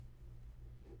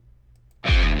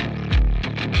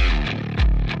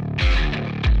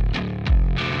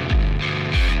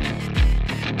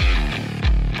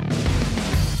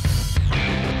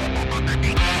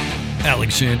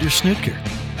Alexander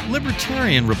Snitker,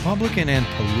 libertarian, Republican, and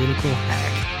political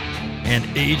hack. And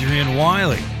Adrian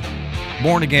Wiley,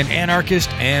 born-again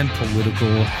anarchist and political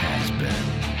has-been.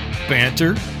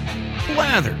 Banter,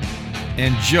 blather,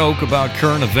 and joke about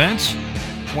current events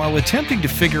while attempting to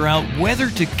figure out whether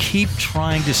to keep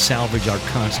trying to salvage our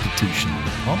constitutional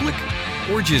republic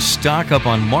or just stock up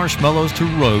on marshmallows to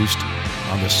roast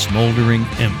on the smoldering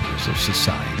embers of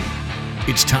society.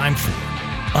 It's time for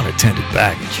Unattended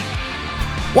Baggage.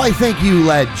 Why, thank you,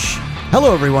 Ledge.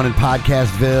 Hello, everyone in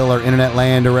Podcastville or Internet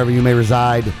Land or wherever you may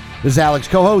reside. This is Alex,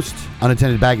 co-host,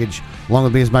 Unattended Baggage. Along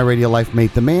with me is my radio life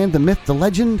mate, the man, the myth, the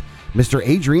legend, Mr.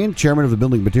 Adrian, chairman of the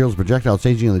Building Materials, Projectile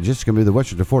Staging, and Logistics Committee of the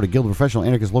Western Florida Guild of Professional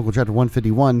Anarchists, Local Chapter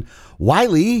 151.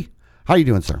 Wiley, how are you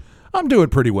doing, sir? I'm doing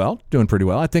pretty well.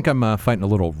 I think I'm fighting a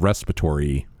little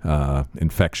respiratory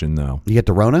infection, though. You get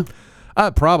the Rona?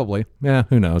 Probably. Yeah,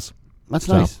 who knows? That's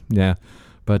nice. Yeah.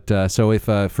 But so if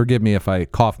forgive me if I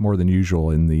cough more than usual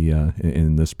in the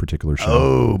in this particular show.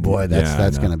 Oh, boy,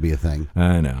 that's going to be a thing.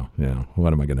 I know. Yeah.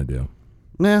 What am I going to do?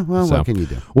 Yeah, well, what can you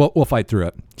do? We'll fight through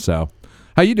it. So,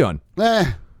 how you doing?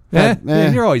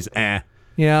 You're always You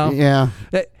know? Yeah.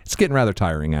 It's getting rather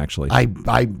tiring, actually.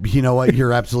 You know what?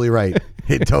 You're absolutely right.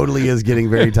 It totally is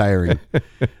getting very tiring.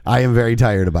 I am very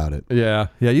tired about it. Yeah.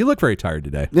 You look very tired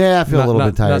today. Yeah, I feel a little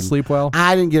bit tired. Not sleep well?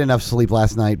 I didn't get enough sleep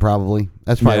last night, probably.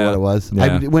 That's probably what it was. Yeah. I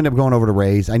ended up going over to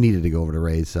Ray's. I needed to go over to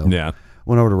Ray's, so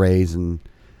went over to Ray's and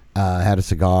had a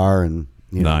cigar and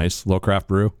nice little craft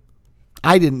brew.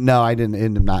 I didn't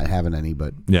end up not having any,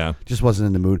 but just wasn't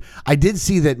in the mood. I did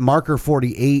see that Marker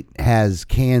 48 has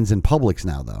cans in Publix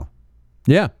now, though.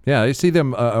 Yeah, I see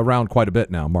them around quite a bit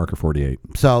now, Marker 48.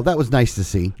 So that was nice to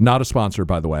see. Not a sponsor,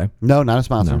 by the way. No, not a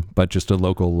sponsor. No, but just a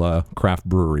local craft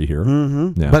brewery here.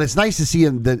 Mm-hmm. Yeah. But it's nice to see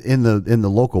in the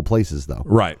local places, though.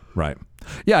 Right.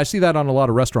 Yeah, I see that on a lot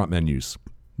of restaurant menus.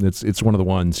 It's one of the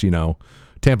ones,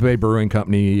 Tampa Bay Brewing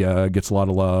Company gets a lot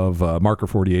of love. Marker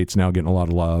 48's now getting a lot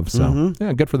of love. So,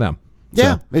 yeah, good for them.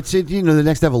 Yeah, so, it's the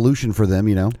next evolution for them,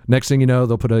 Next thing you know,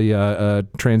 they'll put a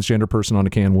transgender person on a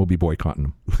can. We'll be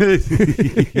boycotting them.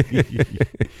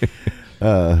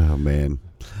 Oh, man.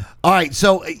 All right,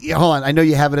 so hold on. I know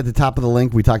you have it at the top of the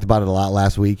link. We talked about it a lot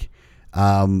last week.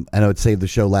 I know it saved the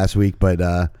show last week,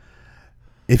 but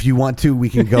if you want to, we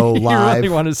can go live. You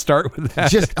really want to start with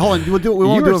that? Just hold on. We won't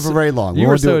do it for very long. You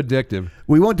were so addictive.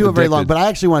 We won't do it very long, but I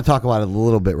actually want to talk about it a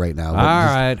little bit right now. All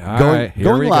right.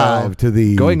 Going live to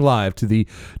the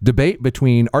debate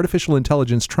between artificial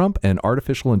intelligence Trump and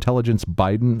artificial intelligence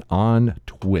Biden on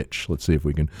Twitch. Let's see if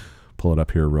we can pull it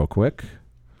up here real quick.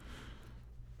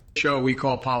 Show we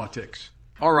call politics.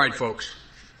 All right, folks.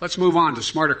 Let's move on to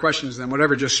smarter questions than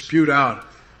whatever just spewed out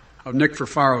of Nick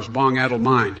Ferfaro's bong-addled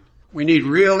mind. We need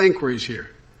real inquiries here,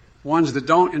 ones that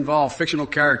don't involve fictional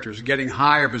characters getting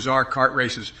high or bizarre cart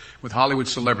races with Hollywood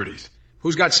celebrities.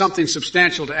 Who's got something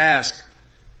substantial to ask?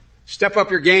 Step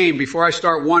up your game before I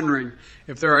start wondering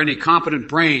if there are any competent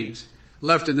brains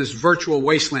left in this virtual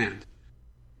wasteland.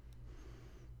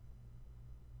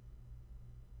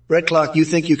 Red Clock, you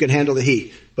think you can handle the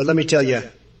heat, but let me tell you,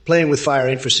 playing with fire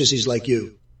ain't for sissies like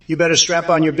you. You better strap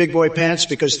on your big boy pants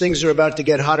because things are about to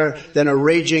get hotter than a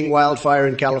raging wildfire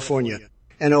in California.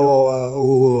 And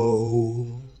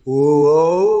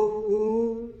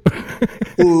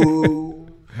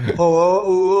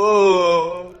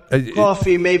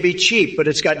coffee may be cheap, but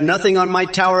it's got nothing on my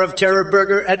Tower of Terror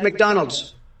burger at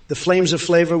McDonald's. The flames of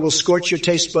flavor will scorch your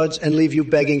taste buds and leave you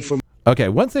begging for more. Okay,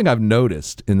 one thing I've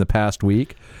noticed in the past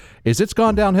week is it's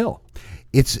gone downhill.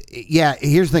 Here's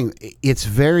the thing. It's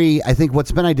very, I think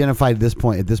what's been identified at this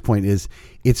point is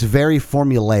it's very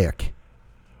formulaic.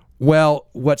 Well,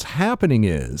 what's happening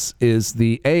is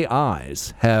the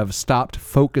AIs have stopped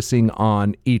focusing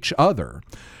on each other,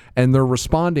 and they're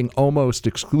responding almost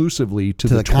exclusively to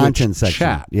the content Twitch section.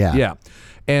 Chat. Yeah.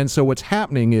 And so what's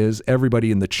happening is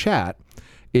everybody in the chat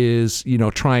is,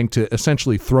 trying to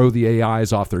essentially throw the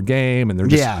AIs off their game, and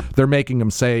they're making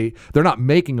them say, they're not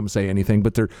making them say anything,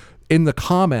 but they're in the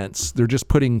comments, they're just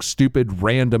putting stupid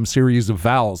random series of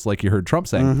vowels like you heard Trump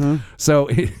saying. Mm-hmm. So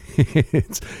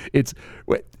it's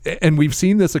and we've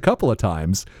seen this a couple of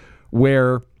times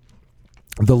where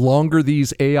the longer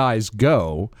these AIs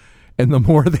go and the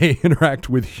more they interact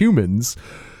with humans,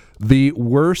 the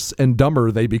worse and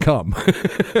dumber they become.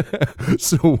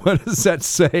 So what does that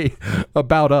say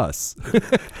about us?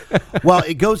 Well,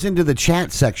 it goes into the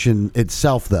chat section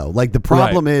itself, though. Like, the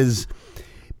problem is,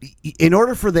 in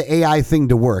order for the AI thing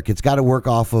to work, it's got to work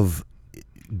off of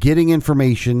getting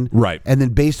information, right, and then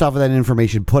based off of that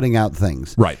information, putting out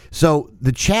things, right. So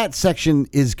the chat section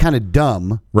is kind of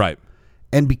dumb, right,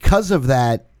 and because of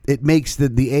that, it makes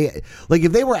the AI, like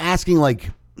if they were asking like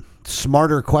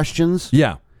smarter questions,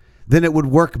 Yeah. then it would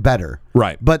work better.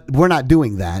 Right. But we're not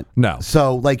doing that. No.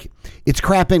 So like it's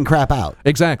crap in, crap out.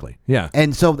 Exactly. Yeah.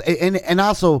 And so and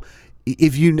also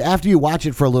if you after you watch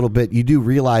it for a little bit, you do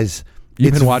realize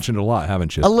You've been watching it a lot,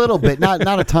 haven't you? a little bit,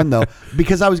 not a ton though,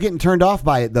 because I was getting turned off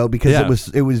by it though,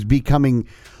 because it was becoming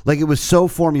like it was so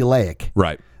formulaic.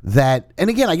 Right. That, and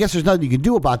again, I guess there's nothing you can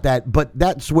do about that, but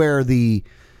that's where the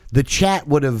chat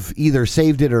would have either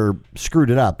saved it or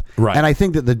screwed it up. Right. And I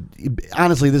think that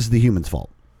honestly, this is the human's fault.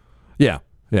 Yeah.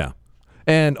 Yeah.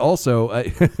 And also,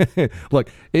 look,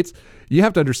 you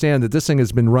have to understand that this thing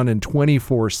has been running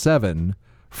 24/7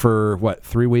 for what,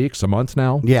 3 weeks, a month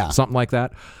now? Yeah. Something like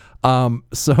that.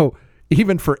 So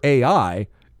even for AI,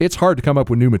 it's hard to come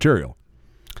up with new material.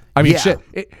 I mean, shit,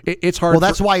 it's hard. Well,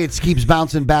 that's why it keeps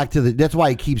bouncing back to that's why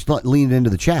it keeps leaning into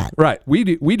the chat. Right. We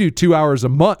do 2 hours a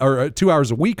month or 2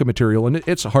 hours a week of material, and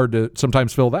it's hard to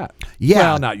sometimes fill that. Yeah.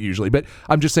 Well, not usually, but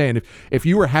I'm just saying if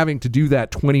you were having to do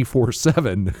that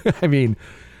 24/7, I mean,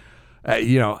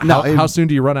 how soon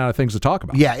do you run out of things to talk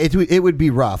about? Yeah, it would be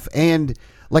rough. And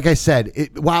like I said,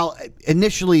 while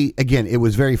initially, again, it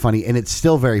was very funny, and it's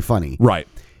still very funny. Right.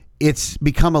 It's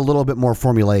become a little bit more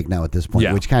formulaic now at this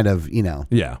point, which kind of, Yeah,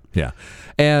 yeah.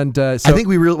 And so I think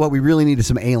what we really need is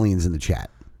some aliens in the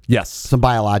chat. Yes. Some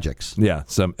biologics. Yeah,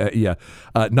 some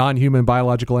non-human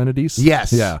biological entities.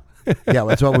 Yes. Yeah. Yeah,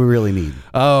 that's what we really need.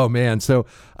 Oh, man. So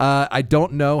I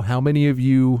don't know how many of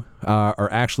you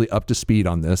are actually up to speed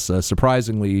on this.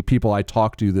 Surprisingly, people I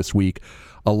talked to this week,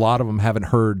 a lot of them haven't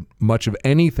heard much of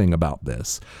anything about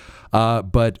this.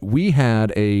 But we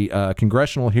had a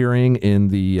congressional hearing in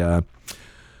the,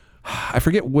 I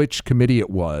forget which committee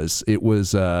it was. It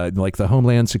was like the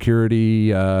Homeland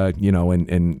Security, and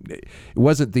it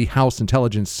wasn't the House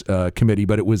Intelligence Committee,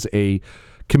 but it was a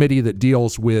committee that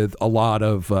deals with a lot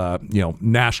of,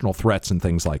 national threats and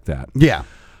things like that. Yeah.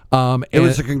 It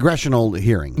was a congressional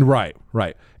hearing. Right,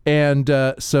 right. And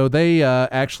so they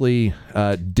actually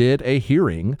did a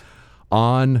hearing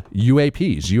on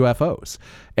UFOs.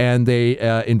 And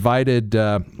they invited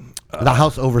the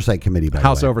House Oversight Committee, by the way.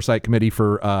 House Oversight Committee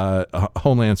for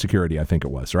Homeland Security, I think it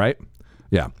was, right?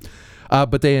 Yeah.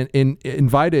 But they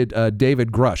invited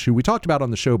David Grush, who we talked about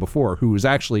on the show before, who was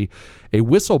actually a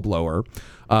whistleblower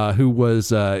who was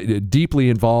deeply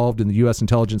involved in the U.S.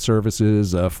 intelligence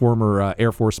services, a former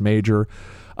Air Force major.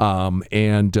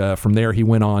 And from there, he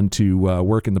went on to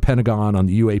work in the Pentagon on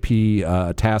the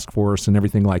UAP task force and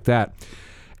everything like that.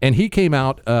 And he came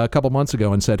out a couple months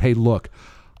ago and said, hey, look,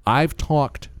 I've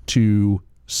talked to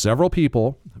several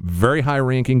people, very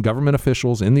high-ranking government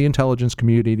officials in the intelligence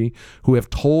community, who have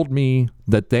told me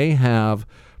that they have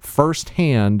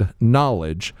firsthand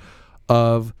knowledge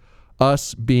of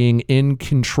us being in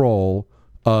control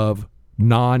of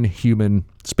non-human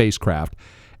spacecraft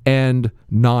and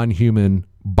non-human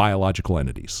biological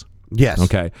entities. Yes.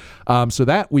 Okay. So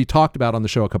that we talked about on the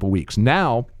show a couple weeks.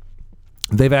 Now,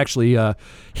 they've actually,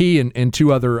 he and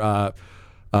two other,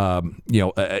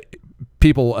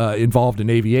 people involved in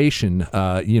aviation,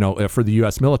 for the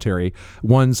U.S. military.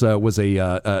 One's was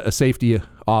a safety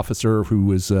officer who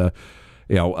was,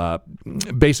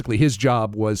 basically his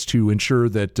job was to ensure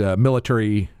that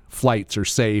military flights are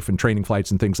safe and training flights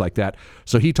and things like that.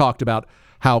 So he talked about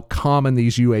how common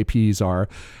these UAPs are.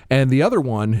 And the other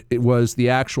one, it was the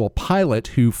actual pilot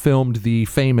who filmed the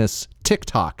famous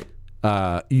TikTok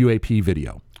UAP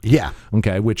video. Yeah.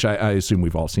 Okay, which I assume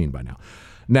we've all seen by now.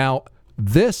 Now,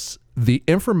 the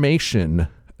information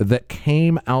that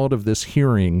came out of this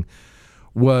hearing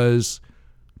was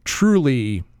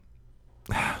truly,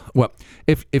 well,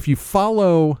 if you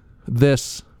follow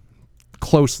this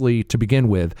closely to begin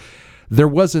with, there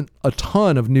wasn't a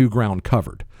ton of new ground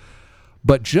covered.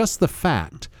 But just the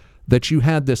fact that you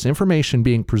had this information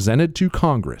being presented to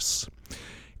Congress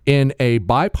in a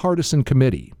bipartisan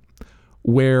committee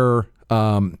where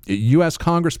U.S.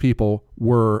 Congresspeople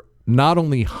were not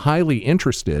only highly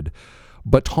interested,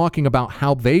 but talking about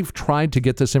how they've tried to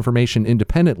get this information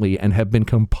independently and have been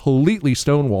completely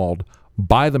stonewalled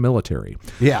by the military.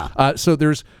 Yeah. So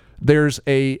there's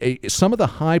some of the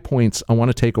high points I want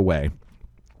to take away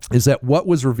is that what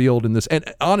was revealed in this, and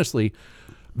honestly,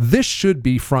 this should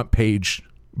be front page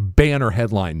banner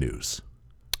headline news.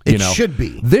 It should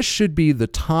be. This should be the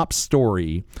top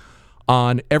story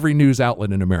on every news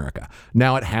outlet in America.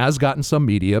 Now, it has gotten some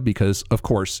media because, of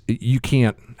course, you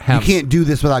can't do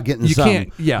this without getting some.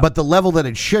 Can't, yeah. But the level that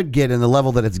it should get and the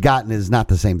level that it's gotten is not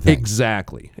the same thing.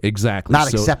 Exactly.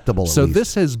 Not acceptable. So at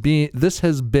least. this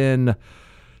has been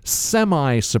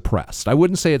semi-suppressed. I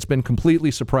wouldn't say it's been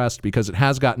completely suppressed because it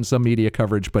has gotten some media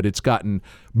coverage, but it's gotten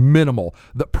minimal.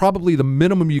 Probably the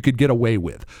minimum you could get away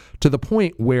with, to the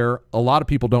point where a lot of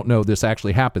people don't know this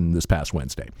actually happened this past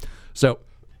Wednesday. So,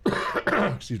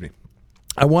 excuse me.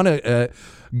 I want to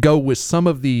go with some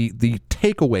of the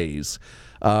takeaways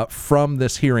from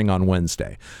this hearing on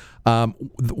Wednesday.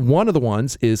 One of the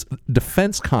ones is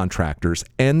defense contractors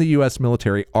and the U.S.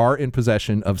 military are in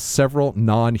possession of several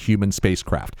non-human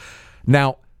spacecraft.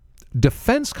 Now,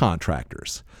 defense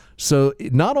contractors. So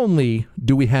not only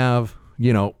do we have,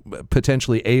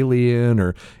 potentially alien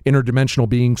or interdimensional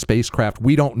being spacecraft,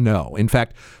 we don't know. In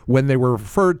fact, when they were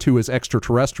referred to as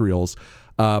extraterrestrials,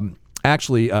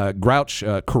 actually, Grouch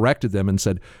corrected them and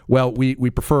said, well, we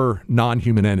prefer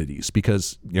non-human entities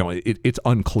because, it's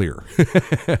unclear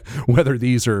whether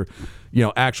these are,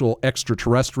 actual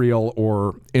extraterrestrial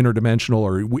or interdimensional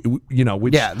or,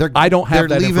 I don't have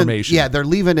that information. Yeah, they're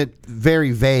leaving it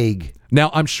very vague. Now,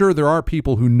 I'm sure there are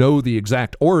people who know the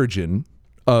exact origin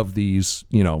of these,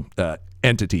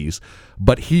 entities,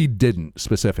 but he didn't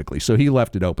specifically, so he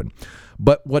left it open.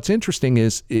 But what's interesting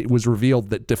is it was revealed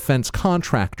that defense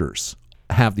contractors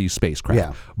have these spacecraft.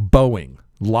 Yeah. Boeing,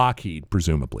 Lockheed,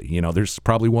 presumably. There's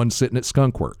probably one sitting at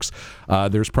Skunk Works.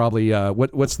 There's probably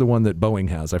what's the one that Boeing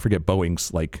has? I forget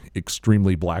Boeing's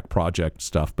extremely black project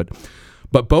stuff, but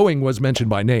Boeing was mentioned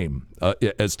by name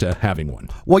as to having one.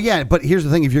 Well, yeah, but here's the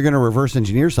thing. If you're going to reverse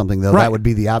engineer something, though, right. That would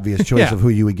be the obvious choice of who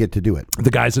you would get to do it.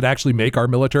 The guys that actually make our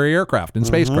military aircraft and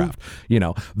spacecraft.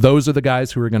 Those are the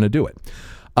guys who are going to do it.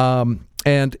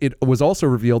 And it was also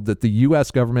revealed that the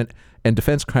U.S. government and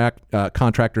defense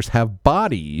contractors have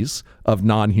bodies of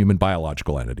non-human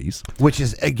biological entities. Which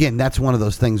is, again, that's one of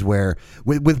those things where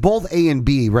with both A and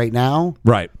B right now,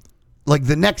 right?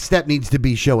 The next step needs to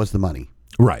be show us the money.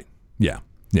 Right. Yeah.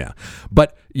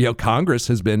 But, Congress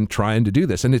has been trying to do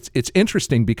this. And it's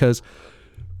interesting because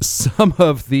some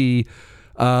of the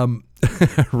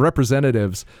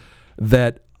representatives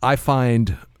that I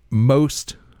find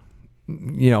most,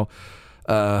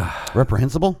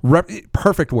 reprehensible?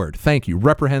 Perfect word. Thank you.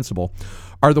 Reprehensible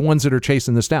are the ones that are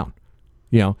chasing this down.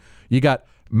 You got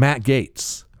Matt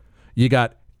Gaetz. You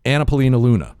got Anna Paulina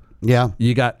Luna. Yeah.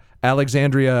 You got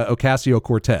Alexandria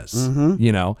Ocasio-Cortez,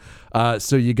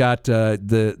 so you got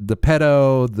the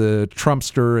pedo, the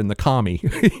Trumpster, and the commie,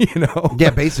 Yeah,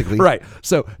 basically. Right.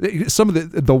 So some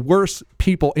of the worst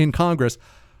people in Congress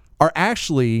are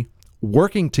actually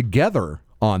working together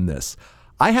on this.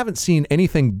 I haven't seen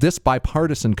anything this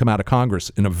bipartisan come out of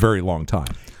Congress in a very long time.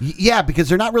 Yeah, because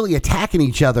they're not really attacking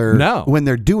each other when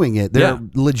they're doing it. They're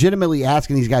legitimately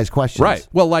asking these guys questions. Right.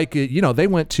 Well, they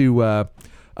went to...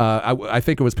 I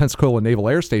think it was Pensacola Naval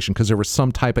Air Station because there was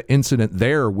some type of incident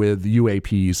there with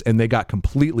UAPs and they got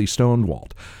completely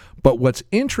stonewalled. But what's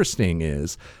interesting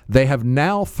is they have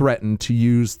now threatened to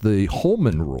use the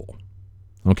Holman Rule,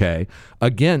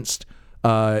 against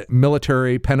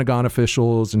military, Pentagon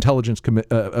officials, intelligence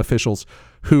officials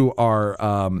who are,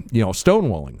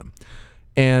 stonewalling them.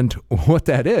 And what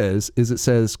that is it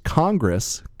says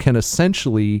Congress can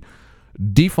essentially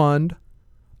defund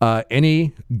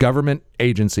any government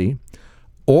agency,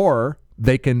 or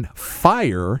they can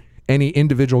fire any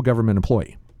individual government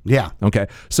employee. Yeah. Okay.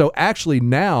 So actually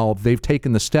now they've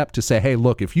taken the step to say, hey,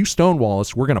 look, if you stonewall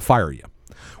us, we're going to fire you,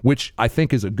 which I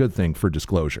think is a good thing for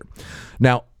disclosure.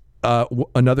 Now,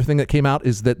 another thing that came out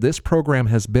is that this program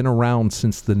has been around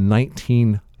since the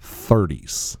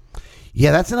 1930s.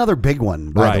 Yeah, that's another big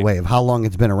one, by the way, of how long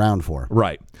it's been around for.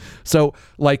 Right. So,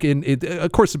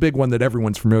 of course, the big one that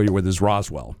everyone's familiar with is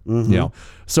Roswell.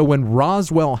 So when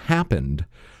Roswell happened,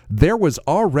 there was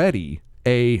already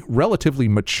a relatively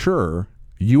mature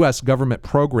U.S. government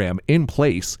program in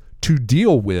place to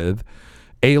deal with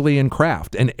alien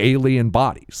craft and alien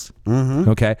bodies.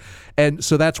 Okay. And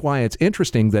so that's why it's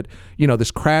interesting that,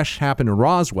 this crash happened in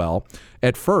Roswell.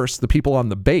 At first, the people on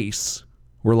the base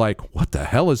were like, what the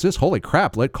hell is this? Holy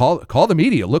crap. Call the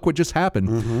media. Look what just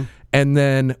happened. And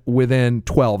then within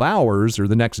 12 hours or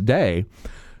the next day,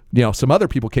 some other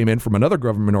people came in from another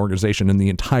government organization and the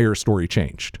entire story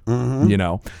changed,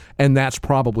 and that's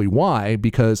probably why,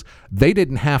 because they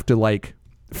didn't have to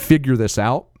figure this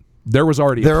out. There was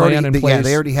already a plan in place. Yeah,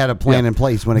 they already had a plan in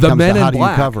place when it comes to how do you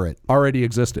cover it. Already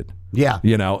existed. Yeah.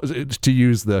 To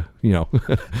use the,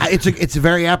 It's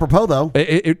very apropos, though.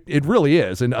 It really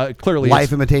is. And clearly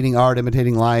life imitating art,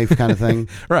 imitating life kind of thing.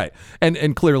 Right.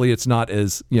 And clearly it's not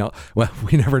as, well,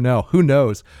 we never know. Who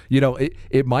knows?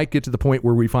 It might get to the point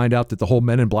where we find out that the whole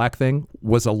Men in Black thing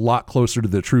was a lot closer to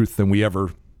the truth than we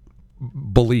ever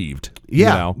believed.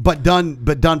 Yeah, but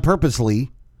done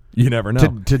purposely. You never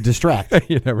know. To distract.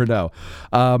 You never know.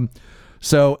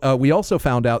 So we also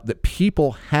found out that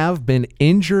people have been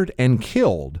injured and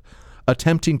killed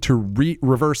attempting to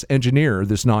reverse engineer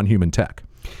this non-human tech.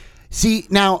 See,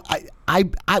 now, I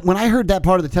when I heard that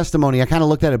part of the testimony, I kind of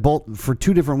looked at it both for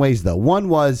two different ways, though. One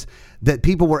was that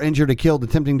people were injured or killed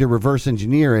attempting to reverse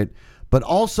engineer it, but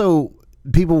also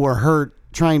people were hurt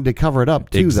trying to cover it up,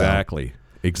 too,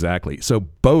 Exactly. So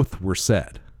both were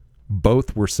said.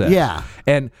 Yeah.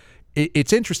 And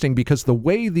it's interesting because the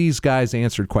way these guys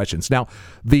answered questions. Now,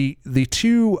 the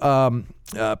two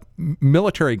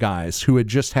military guys who had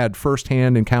just had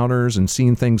firsthand encounters and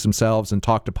seen things themselves and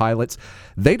talked to pilots,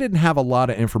 they didn't have a lot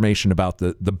of information about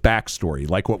the backstory,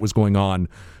 like what was going on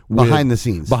behind the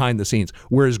scenes.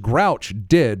 Whereas Grouch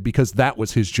did, because that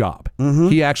was his job.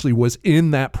 He actually was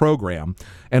in that program,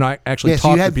 and I actually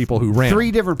talked to people who ran.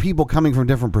 3 different people coming from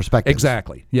different perspectives.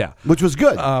 Exactly, yeah. Which was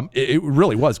good. It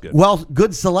really was good. Well,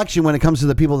 good selection when it comes to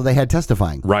the people that they had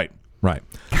testifying. Right.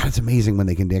 God, it's amazing when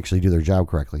they can actually do their job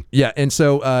correctly. Yeah, and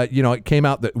so, it came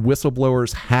out that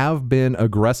whistleblowers have been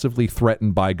aggressively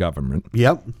threatened by government.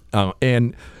 Yep.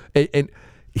 And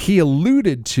he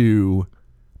alluded to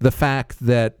the fact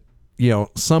that,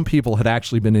 some people had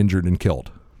actually been injured and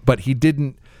killed, but he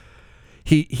didn't.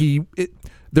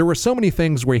 There were so many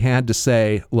things where he had to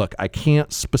say, "Look, I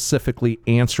can't specifically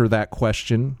answer that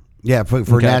question." Yeah,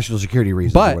 for national security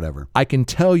reasons or whatever. I can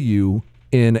tell you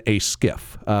in a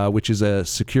SCIF, which is a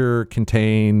secure,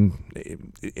 contained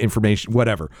information,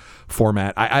 whatever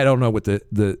format. I don't know what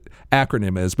the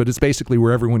acronym is, but it's basically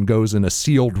where everyone goes in a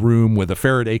sealed room with a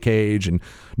Faraday cage and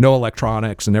no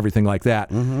electronics and everything like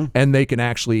that. And they can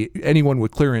anyone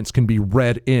with clearance can be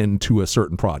read into a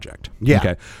certain project. Yeah.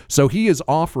 Okay. So he is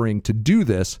offering to do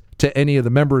this to any of the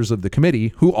members of the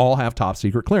committee who all have top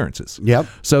secret clearances. Yep.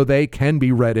 So they can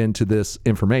be read into this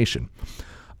information.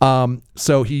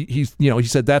 So he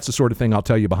said that's the sort of thing I'll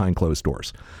tell you behind closed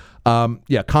doors.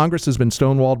 Congress has been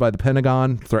stonewalled by the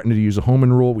Pentagon, threatening to use a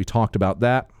Homan rule. We talked about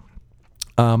that.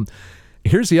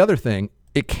 Here's the other thing.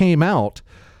 It came out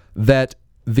that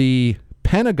the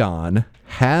Pentagon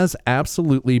has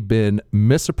absolutely been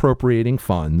misappropriating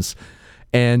funds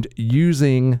and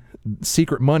using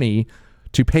secret money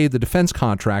to pay the defense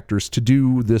contractors to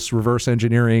do this reverse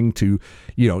engineering, to,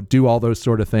 do all those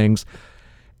sort of things.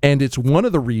 And it's one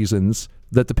of the reasons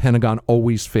that the Pentagon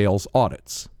always fails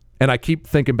audits. And I keep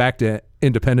thinking back to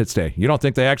Independence Day. You don't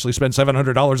think they actually spend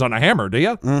 $700 on a hammer, do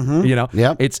you?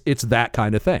 Yep. It's that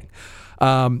kind of thing.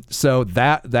 So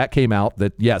that came out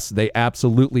that, yes, they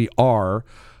absolutely are,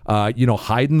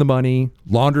 hiding the money,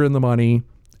 laundering the money,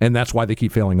 and that's why they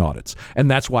keep failing audits. And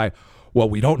that's why, well,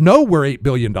 we don't know where $8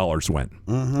 billion went.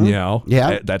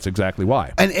 Yeah. That's exactly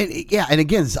why. And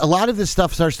again, a lot of this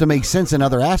stuff starts to make sense in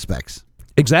other aspects.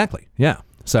 Exactly. Yeah.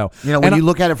 So when you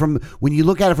look at it from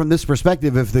this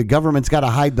perspective, if the government's got to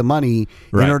hide the money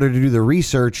in order to do the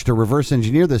research to reverse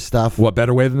engineer this stuff, what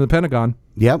better way than the Pentagon?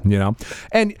 Yep.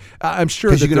 And I'm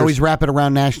sure because you can always wrap it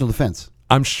around national defense.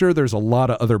 I'm sure there's a lot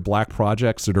of other black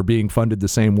projects that are being funded the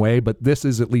same way, but this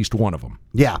is at least one of them.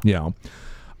 Yeah.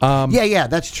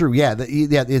 That's true.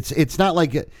 It's not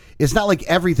like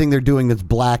everything they're doing that's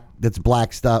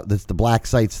black stuff, that's the black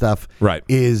site stuff, right,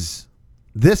 is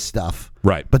this stuff,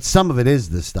 right, but some of it is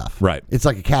this stuff, right. It's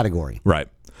like a category, right.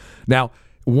 Now,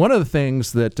 one of the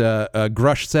things that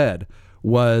Grush said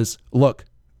was, look,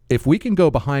 if we can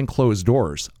go behind closed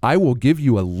doors, I will give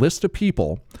you a list of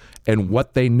people and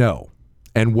what they know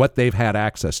and what they've had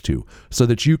access to so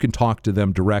that you can talk to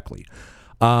them directly.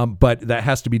 But that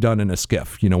has to be done in a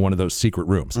SCIF, one of those secret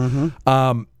rooms.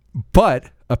 But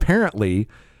apparently,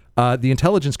 the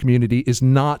intelligence community is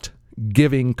not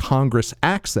giving Congress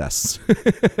access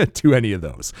to any of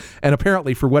those. And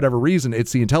apparently, for whatever reason,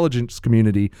 it's the intelligence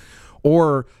community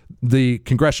or the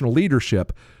congressional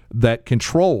leadership that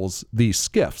controls these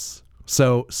SCIFs.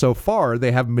 So far,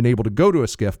 they haven't been able to go to a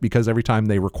SCIF because every time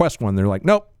they request one, they're like,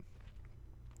 nope.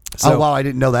 So, oh, wow, I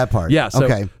didn't know that part. Yeah.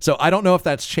 Okay. So I don't know if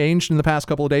that's changed in the past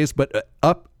couple of days, but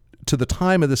up to the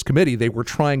time of this committee, they were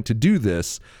trying to do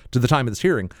this, to the time of this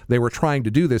hearing, they were trying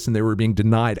to do this, and they were being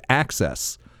denied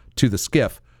access to the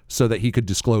SCIF so that he could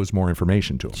disclose more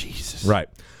information to him. Jesus. Right.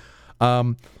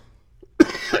 And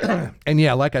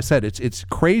yeah, like I said, it's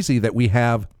crazy that we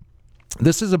have,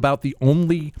 this is about the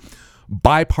only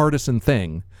bipartisan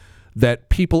thing that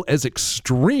people as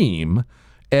extreme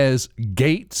as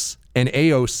Gates and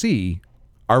AOC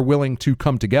are willing to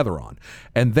come together on,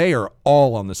 and they are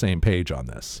all on the same page on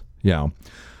this.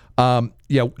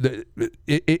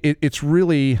 It's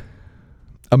really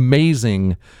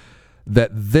amazing that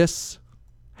this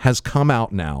has come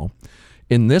out now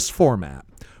in this format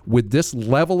with this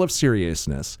level of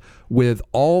seriousness, with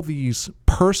all these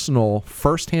personal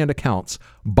firsthand accounts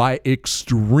by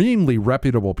extremely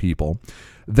reputable people,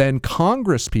 than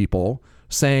Congress people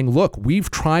saying, look, we've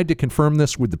tried to confirm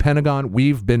this with the Pentagon.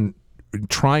 We've been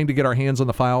trying to get our hands on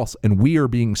the files, and we are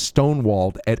being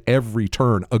stonewalled at every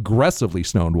turn, aggressively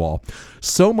stonewalled.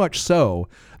 So much so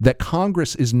that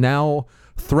Congress is now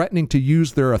threatening to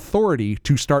use their authority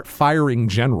to start firing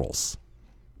generals.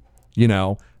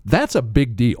 That's a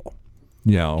big deal,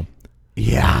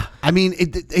 Yeah. I mean,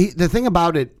 the thing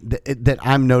about it that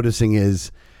I'm noticing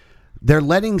is they're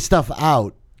letting stuff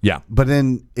out. Yeah. But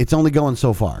then it's only going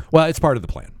so far. Well, it's part of the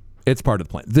plan.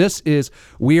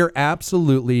 We are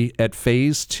absolutely at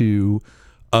phase 2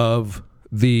 of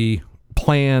the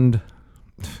planned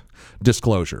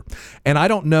disclosure. And I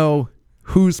don't know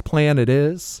whose plan it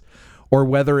is, or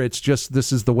whether it's just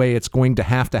this is the way it's going to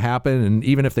have to happen. And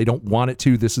even if they don't want it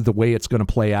to, this is the way it's going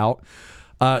to play out.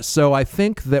 So I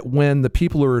think that when the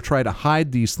people who are trying to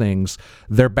hide these things,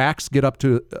 their backs get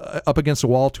up against a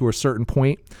wall to a certain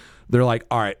point, they're like,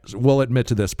 all right, we'll admit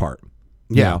to this part.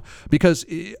 Yeah. Because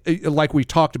like we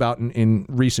talked about in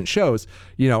recent shows,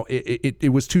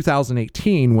 it was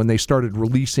 2018 when they started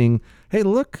releasing, hey,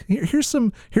 look, here's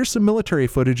some military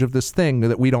footage of this thing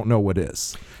that we don't know what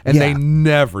is. And they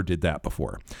never did that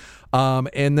before.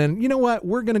 And then, you know what?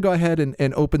 We're going to go ahead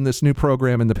and open this new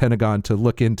program in the Pentagon to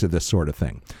look into this sort of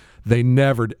thing. They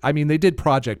never, they did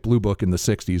Project Blue Book in the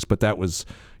 60s, but that was,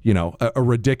 a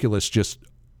ridiculous, just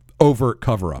overt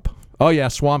cover up. Oh yeah,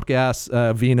 swamp gas,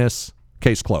 Venus,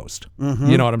 case closed. Mm-hmm.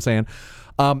 You know what I'm saying?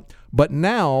 But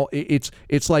now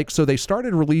it's like, so they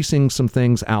started releasing some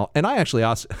things out, and I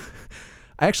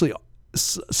actually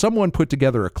someone put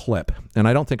together a clip, and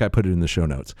I don't think I put it in the show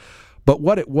notes, but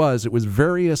what it was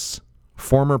various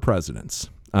former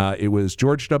presidents. It was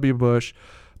George W. Bush,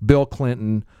 Bill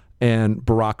Clinton, and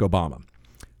Barack Obama.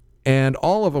 And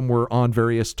all of them were on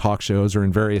various talk shows or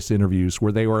in various interviews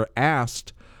where they were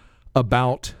asked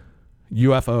about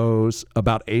UFOs,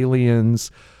 about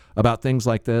aliens, about things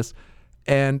like this.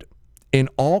 And in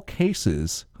all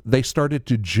cases, they started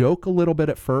to joke a little bit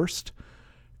at first,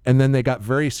 and then they got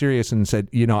very serious and said,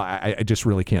 I just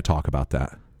really can't talk about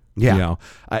that. Yeah.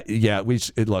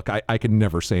 I can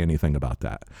never say anything about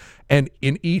that. And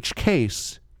in each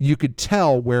case, you could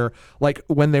tell where, like,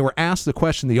 when they were asked the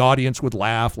question, the audience would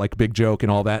laugh, like big joke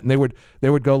and all that, and they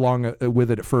would go along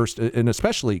with it at first. And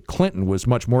especially Clinton was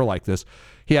much more like this.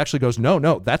 He actually goes,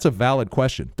 no, that's a valid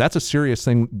question. That's a serious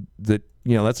thing.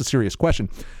 That's a serious question.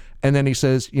 And then he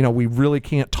says, we really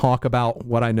can't talk about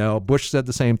what I know. Bush said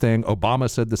the same thing. Obama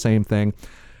said the same thing.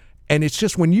 And it's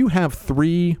just when you have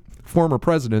 3 former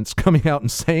presidents coming out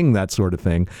and saying that sort of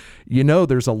thing,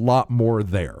 there's a lot more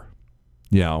there.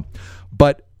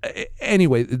 But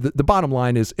anyway, the bottom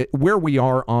line is where we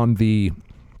are on the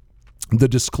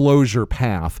disclosure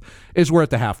path is we're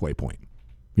at the halfway point.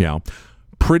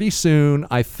 Pretty soon,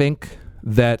 I think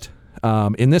that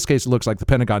in this case, it looks like the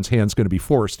Pentagon's hand's going to be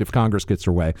forced if Congress gets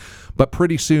their way. But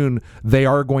pretty soon, they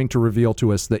are going to reveal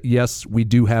to us that, yes, we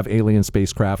do have alien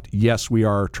spacecraft. Yes, we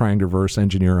are trying to reverse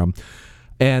engineer them.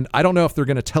 And I don't know if they're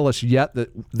going to tell us yet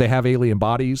that they have alien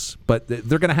bodies, but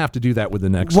they're going to have to do that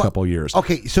within the next couple of years.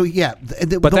 Okay, so yeah.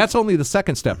 But that's only the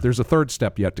second step. There's a third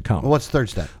step yet to come. What's the third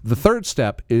step? The third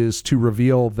step is to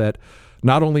reveal that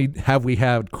not only have we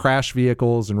had crash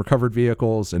vehicles and recovered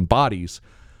vehicles and bodies,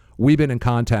 we've been in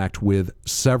contact with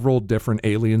several different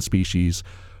alien species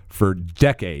for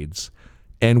decades,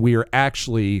 and we are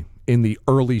actually in the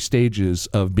early stages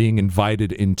of being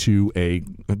invited into a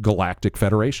galactic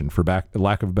federation, for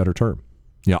lack of a better term.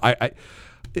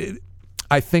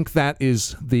 I think that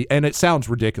is and it sounds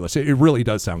ridiculous. It really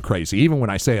does sound crazy. Even when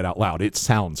I say it out loud, it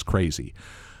sounds crazy.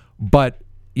 But,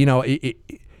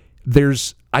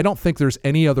 I don't think there's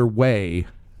any other way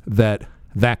that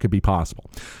could be possible.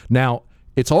 Now,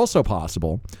 it's also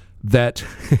possible that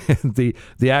the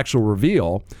actual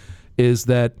reveal is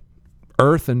that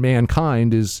Earth and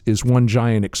mankind is one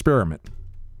giant experiment,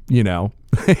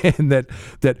 and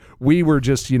that we were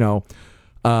just,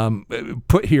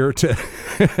 put here to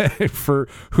for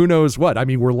who knows what. I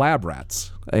mean, we're lab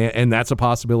rats, and that's a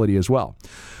possibility as well.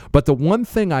 But the one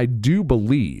thing I do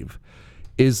believe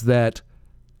is that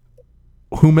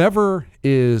whomever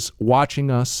is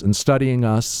watching us and studying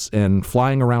us and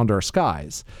flying around our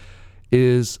skies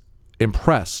is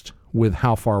impressed with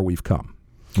how far we've come.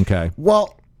 Okay.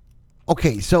 Well,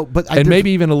 okay. So, but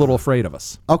maybe even a little afraid of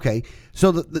us. Okay.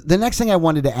 So the next thing I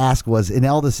wanted to ask was in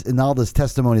all this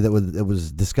testimony that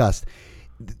was discussed,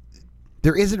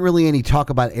 there isn't really any talk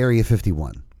about Area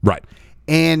 51. Right.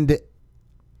 And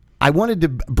I wanted to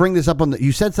bring this up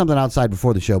you said something outside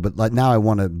before the show, but now I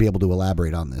want to be able to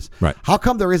elaborate on this. Right. How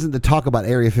come there isn't the talk about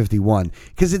Area 51?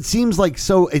 Because it seems a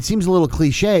little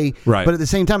cliche, right. But at the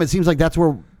same time, it seems like that's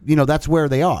where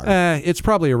they are. It's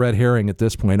probably a red herring at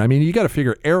this point. I mean, you got to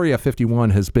figure Area 51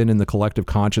 has been in the collective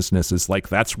consciousness as like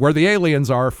that's where the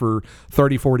aliens are for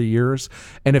 30, 40 years.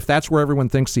 And if that's where everyone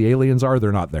thinks the aliens are,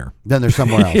 they're not there. Then they're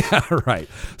somewhere else. Yeah, right.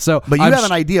 So, but you have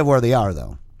an idea of where they are,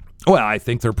 though. Well, I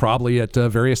think they're probably at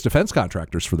various defense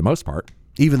contractors for the most part.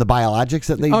 Even the biologics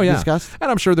that they discussed?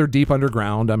 And I'm sure they're deep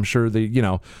underground. I'm sure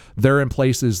they're in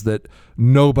places that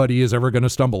nobody is ever going to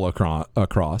stumble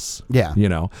across. Yeah.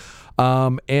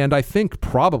 And I think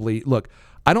probably, look,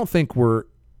 I don't think we're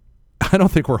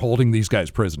holding these guys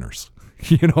prisoners.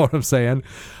 You know what I'm saying?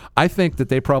 I think that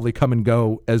they probably come and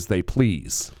go as they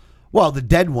please. Well, the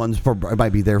dead ones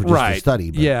might be there just to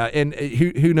study. But. Yeah, and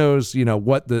who knows,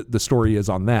 what the story is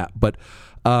on that. But,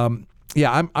 I'm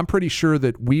pretty sure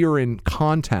that we are in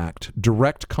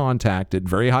direct contact at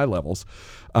very high levels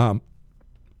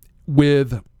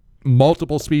with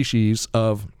multiple species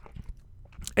of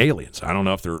aliens. I don't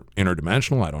know if they're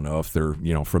interdimensional. I don't know if they're,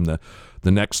 from the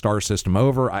next star system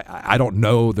over. I don't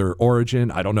know their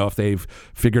origin. I don't know if they've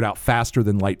figured out faster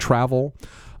than light travel.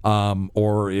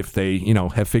 Or if they,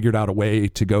 have figured out a way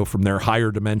to go from their higher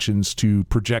dimensions to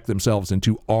project themselves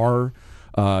into our,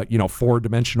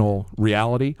 4-dimensional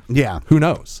reality. Yeah. Who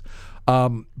knows?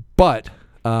 But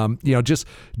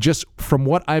just from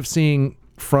what I've seen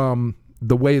from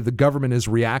the way the government is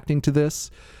reacting to this,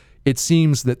 it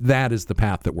seems that is the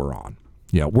path that we're on.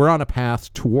 We're on a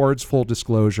path towards full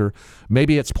disclosure.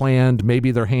 Maybe it's planned.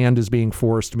 Maybe their hand is being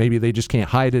forced. Maybe they just can't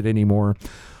hide it anymore.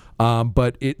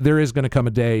 But there is going to come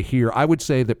a day here. I would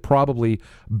say that probably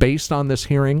based on this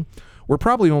hearing, we're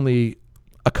probably only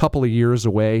a couple of years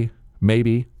away,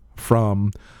 maybe,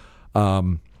 from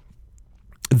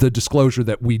the disclosure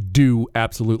that we do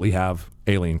absolutely have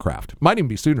alien craft. Might even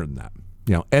be sooner than that.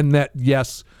 And that,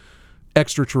 yes,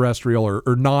 extraterrestrial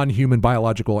or non-human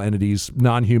biological entities,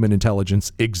 non-human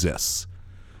intelligence exists.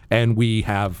 And we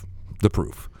have the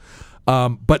proof.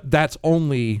 But that's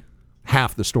only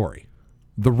half the story.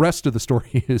 The rest of the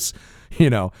story is,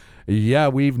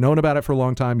 we've known about it for a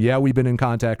long time. Yeah, we've been in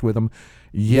contact with them.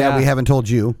 Yeah, we haven't told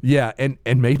you. Yeah,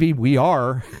 and maybe we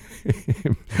are.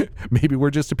 Maybe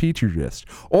we're just a petri dish.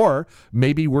 Or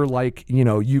maybe we're like,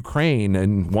 Ukraine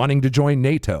and wanting to join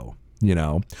NATO,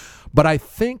 But I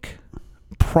think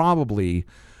probably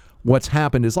what's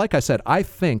happened is, like I said, I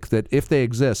think that if they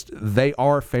exist, they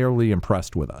are fairly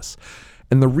impressed with us.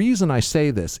 And the reason I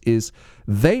say this is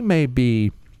they may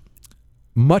be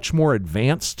much more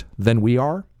advanced than we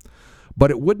are, but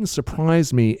it wouldn't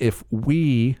surprise me if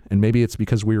we, and maybe it's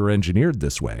because we were engineered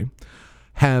this way,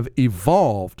 have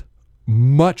evolved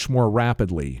much more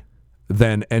rapidly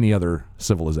than any other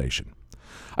civilization.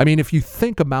 I mean, if you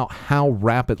think about how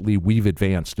rapidly we've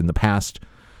advanced in the past,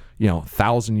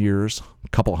 1,000 years, a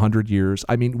couple hundred years,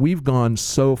 I mean, we've gone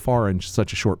so far in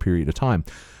such a short period of time,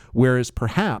 whereas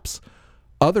perhaps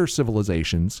other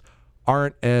civilizations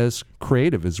aren't as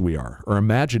creative as we are or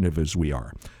imaginative as we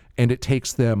are. And it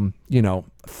takes them,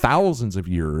 thousands of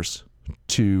years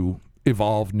to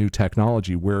evolve new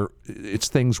technology where it's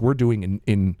things we're doing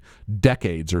in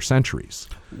decades or centuries.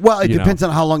 Well, it depends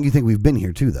on how long you think we've been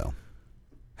here too, though.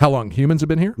 How long humans have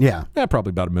been here? Yeah.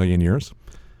 Probably about 1 million years.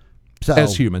 So,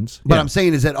 as humans. But I'm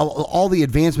saying is that all the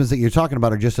advancements that you're talking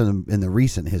about are just in the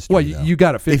recent history. Well, you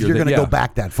got to figure if you're going to go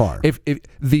back that far. If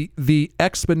the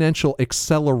exponential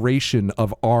acceleration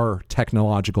of our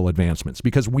technological advancements,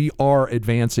 because we are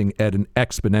advancing at an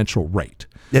exponential rate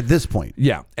at this point.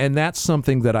 Yeah, and that's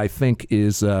something that I think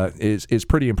is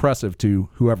pretty impressive to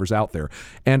whoever's out there.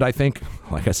 And I think,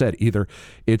 like I said, either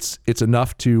it's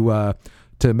enough to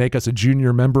make us a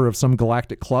junior member of some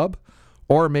galactic club,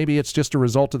 or maybe it's just a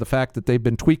result of the fact that they've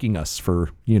been tweaking us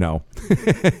for,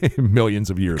 millions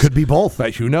of years. Could be both.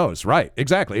 But who knows? Right.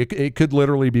 Exactly. It could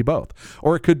literally be both.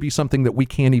 Or it could be something that we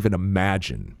can't even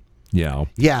imagine. Yeah,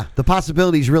 the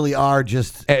possibilities really are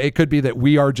just... It could be that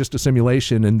we are just a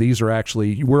simulation and these are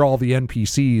actually... We're all the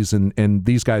NPCs and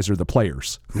these guys are the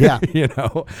players. Yeah.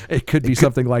 It could be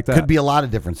something like that. Could be a lot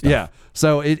of different stuff. Yeah.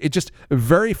 So it just...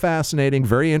 Very fascinating,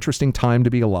 very interesting time to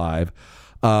be alive.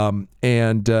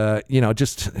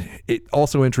 Just it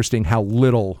also interesting how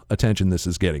little attention this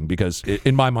is getting, because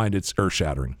in my mind it's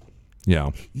earth-shattering.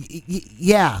 Yeah,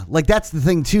 like that's the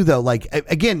thing too, though. Like,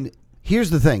 again,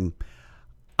 here's the thing.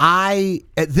 At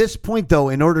this point, though,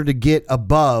 in order to get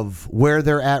above where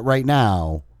they're at right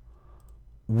now,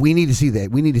 we need to see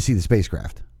that. We need to see the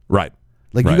spacecraft. Right.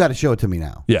 Like, you got to show it to me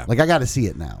now. Yeah. Like, I got to see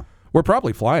it now. We're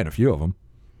probably flying a few of them.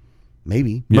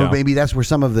 Maybe. Yeah. Or maybe that's where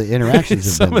some of the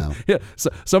interactions have been, though. Yeah, so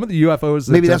some of the UFOs.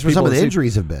 Maybe that's where some of the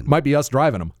injuries have been. Might be us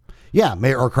driving them. Yeah,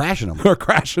 or crashing them. Or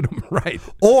crashing them, right.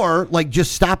 Or like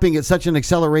just stopping at such an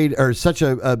accelerate or such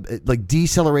a like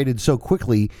decelerated so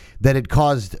quickly that it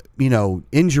caused,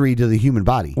 injury to the human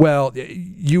body. Well,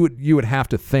 you would have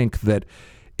to think that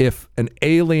if an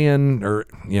alien or,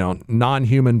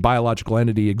 non-human biological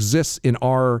entity exists in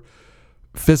our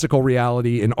physical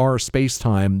reality, in our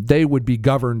space-time, they would be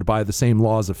governed by the same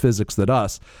laws of physics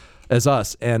as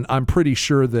us. And I'm pretty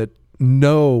sure that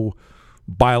no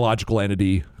biological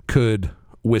entity could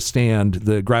withstand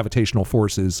the gravitational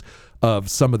forces of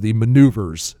some of the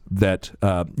maneuvers that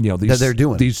that they're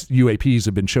doing. These UAPs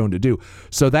have been shown to do.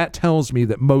 So that tells me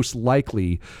that most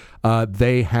likely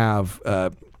they have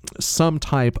some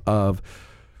type of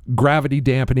gravity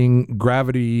dampening,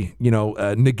 gravity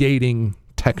negating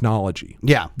technology.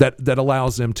 Yeah, that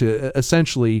allows them to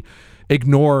essentially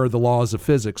ignore the laws of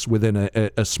physics within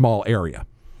a small area.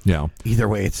 Yeah. Either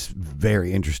way, it's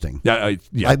very interesting. I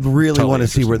really totally want to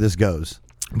see where this goes.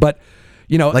 But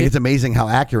it's amazing how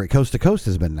accurate coast to coast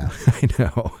has been now.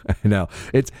 I know.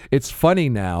 It's funny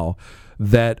now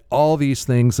that all these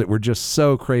things that were just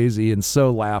so crazy and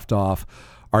so laughed off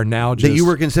are now just that you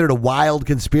were considered a wild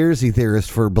conspiracy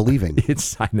theorist for believing.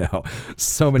 I know.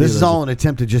 So many. This is all an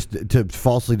attempt to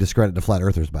falsely discredit the flat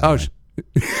earthers. By the way.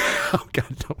 Oh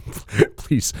God! Don't,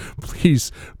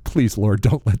 please, Lord,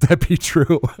 don't let that be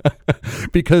true.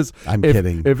 Because I'm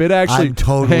kidding. If it actually, I'm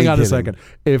totally hang on kidding. a second.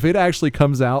 If it actually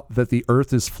comes out that the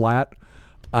Earth is flat,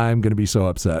 I'm going to be so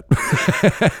upset.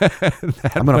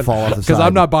 I'm going to fall off the side because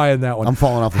I'm not buying that one. I'm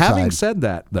falling off the Having side. said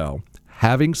that, though,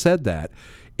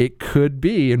 it could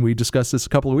be, and we discussed this a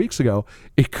couple of weeks ago.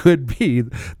 It could be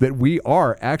that we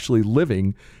are actually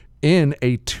living in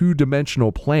a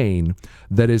two-dimensional plane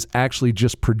that is actually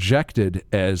just projected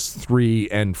as 3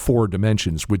 and 4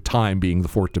 dimensions, with time being the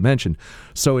 4th dimension.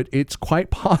 So it's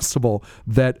quite possible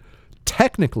that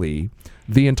technically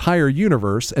the entire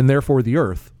universe, and therefore the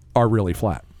Earth, are really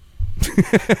flat.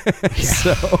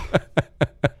 So,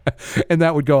 and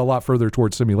that would go a lot further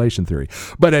towards simulation theory.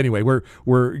 But anyway,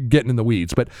 we're getting in the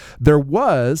weeds. But there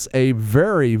was a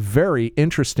very, very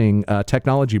interesting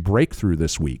technology breakthrough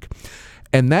this week.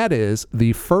 And that is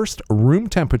the first room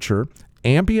temperature,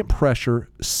 ambient pressure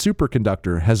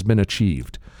superconductor has been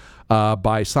achieved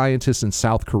by scientists in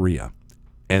South Korea.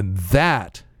 And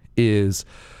that is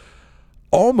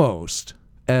almost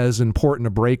as important a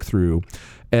breakthrough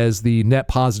as the net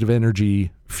positive energy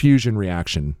fusion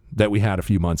reaction that we had a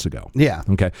few months ago. Yeah.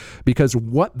 Okay. Because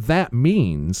what that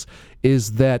means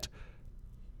is that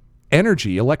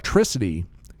energy, electricity,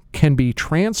 can be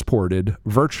transported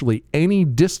virtually any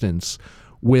distance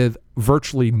with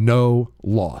virtually no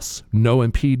loss, no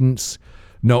impedance,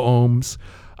 no ohms.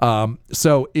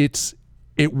 So it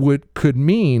could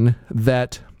mean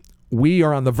that we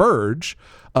are on the verge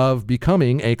of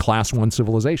becoming a Class 1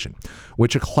 civilization,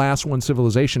 which a Class 1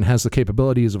 civilization has the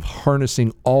capabilities of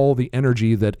harnessing all the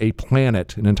energy that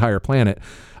an entire planet,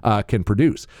 can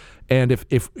produce. And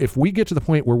if we get to the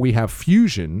point where we have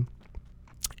fusion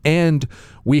and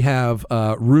we have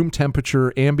room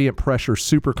temperature, ambient pressure,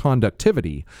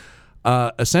 superconductivity,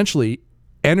 essentially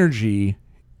energy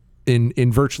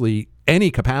in virtually any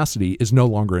capacity is no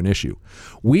longer an issue.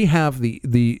 We have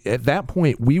the at that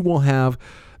point we will have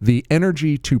the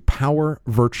energy to power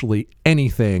virtually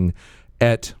anything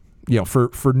at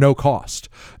for no cost.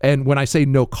 And when I say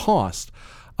no cost,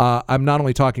 I'm not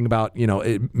only talking about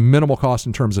minimal cost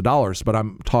in terms of dollars, but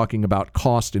I'm talking about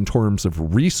cost in terms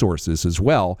of resources as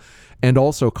well, and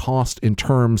also cost in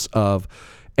terms of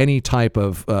any type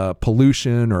of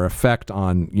pollution or effect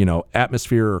on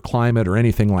atmosphere or climate or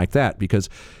anything like that, because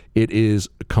it is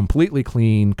completely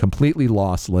clean, completely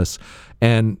lossless,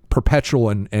 and perpetual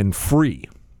and free.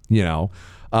 So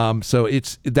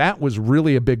that was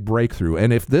really a big breakthrough.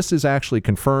 And if this is actually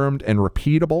confirmed and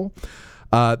repeatable,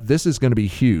 this is going to be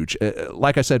huge.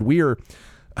 Like I said, we're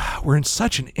in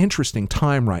such an interesting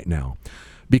time right now,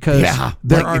 because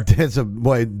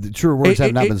true words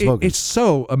have not been spoken. It's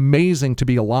so amazing to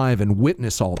be alive and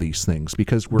witness all these things,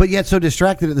 because but yet so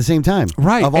distracted at the same time,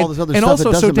 right? Of all this other and stuff,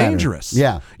 also that so doesn't dangerous.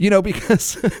 Matter. Yeah,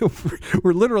 because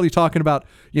we're literally talking about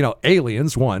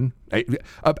aliens.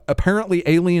 Apparently,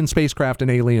 alien spacecraft and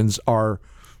aliens are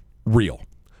real.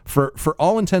 For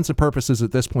all intents and purposes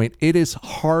at this point, it is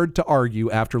hard to argue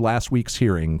after last week's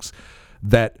hearings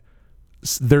that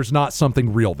there's not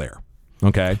something real there.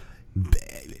 Okay.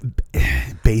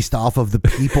 Based off of the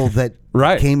people that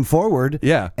right. came forward,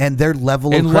 yeah, and their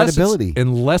level of credibility,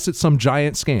 unless it's some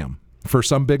giant scam. for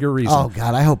some bigger reason. Oh,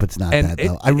 God, I hope it's not that,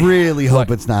 though. I really hope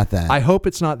it's not that. I hope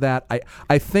it's not that.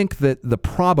 I think that the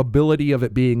probability of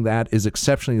it being that is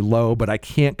exceptionally low, but I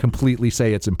can't completely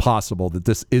say it's impossible that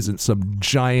this isn't some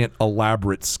giant,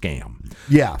 elaborate scam.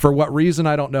 Yeah. For what reason,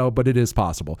 I don't know, but it is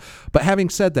possible. But having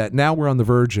said that, now we're on the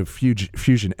verge of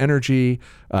fusion energy,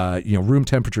 room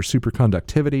temperature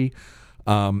superconductivity,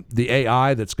 the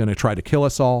AI that's going to try to kill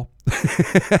us all.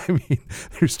 I mean,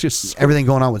 there's just everything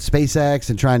going on with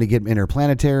SpaceX and trying to get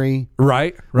interplanetary.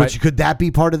 Right. Which, could that be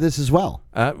part of this as well?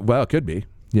 Well, it could be.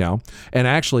 And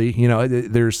actually,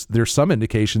 there's some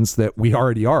indications that we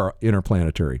already are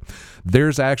interplanetary.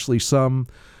 There's actually some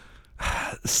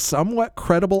somewhat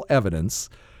credible evidence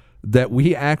that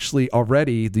we actually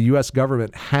already, the U.S.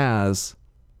 government has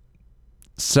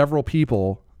several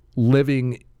people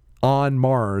living on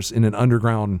Mars in an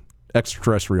underground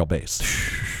extraterrestrial base.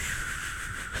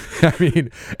 I mean,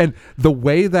 and the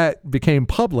way that became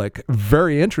public,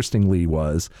 very interestingly,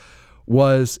 was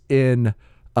in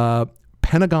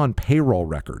Pentagon payroll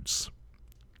records.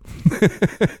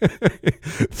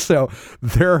 So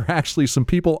there are actually some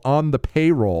people on the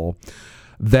payroll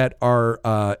that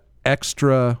are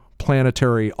extra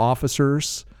planetary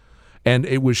officers, and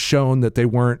it was shown that they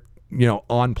weren't,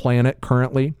 on planet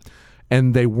currently,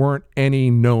 and they weren't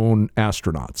any known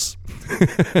astronauts.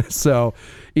 So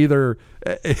either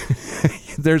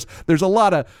there's a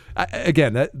lot of,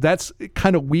 again, that's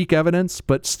kind of weak evidence,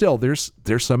 but still there's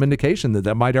some indication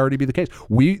that might already be the case.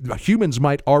 We humans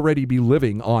might already be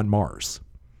living on Mars.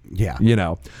 Yeah.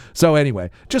 So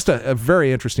anyway, just a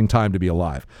very interesting time to be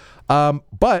alive.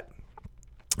 But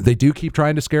they do keep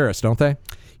trying to scare us, don't they?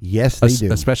 Yes, they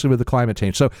do. Especially with the climate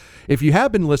change. So if you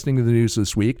have been listening to the news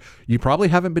this week, you probably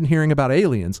haven't been hearing about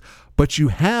aliens, but you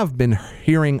have been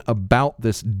hearing about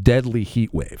this deadly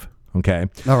heat wave. Okay.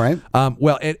 All right.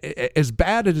 Well, as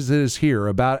bad as it is here,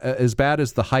 about as bad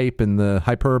as the hype and the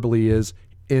hyperbole is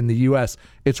in the U.S.,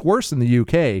 it's worse in the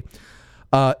U.K.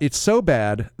 It's so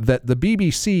bad that the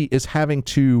BBC is having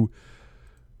to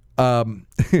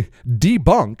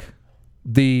debunk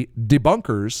the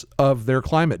debunkers of their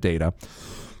climate data.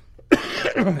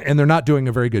 And they're not doing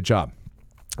a very good job,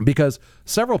 because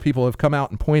several people have come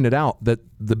out and pointed out that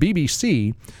the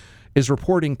BBC is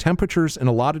reporting temperatures in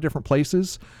a lot of different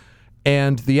places,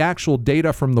 and the actual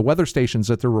data from the weather stations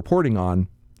that they're reporting on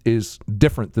is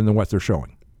different than what they're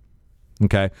showing.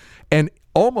 Okay. And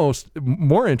almost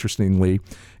more interestingly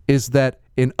is that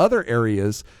in other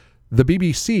areas, the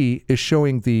BBC is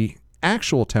showing the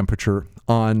actual temperature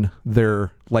on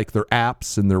their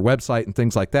apps and their website and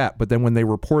things like that. But then when they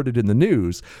report it in the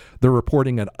news, they're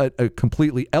reporting a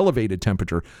completely elevated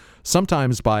temperature,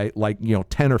 sometimes by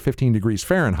 10 or 15 degrees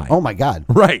Fahrenheit. Oh my God.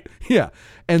 Right. Yeah.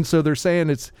 And so they're saying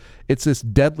it's this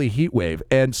deadly heat wave.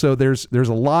 And so there's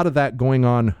a lot of that going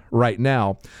on right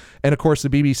now. And of course the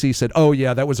BBC said, oh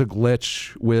yeah, that was a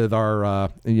glitch with our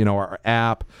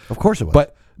app. Of course it was.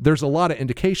 But there's a lot of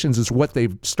indications is what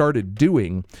they've started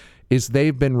doing is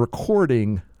they've been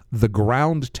recording the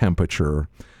ground temperature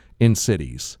in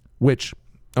cities, which,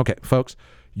 okay, folks,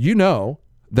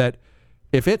 that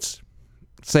if it's,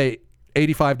 say,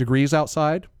 85 degrees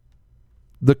outside,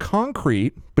 the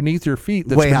concrete beneath your feet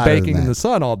that's been baking in the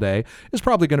sun all day is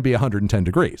probably going to be 110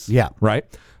 degrees. Yeah. Right?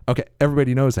 Okay,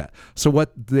 everybody knows that. So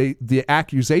what the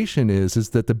accusation is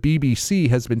that the BBC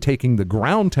has been taking the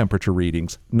ground temperature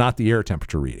readings, not the air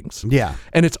temperature readings. Yeah.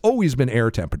 And it's always been air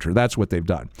temperature. That's what they've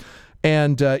done.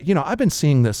 And, I've been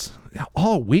seeing this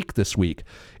all week this week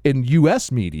in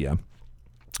U.S. media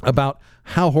about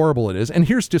how horrible it is. And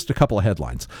here's just a couple of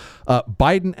headlines.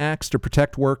 Biden acts to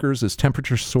protect workers as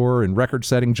temperatures soar in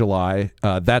record-setting July.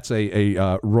 That's a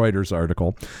Reuters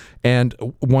article. And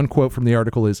one quote from the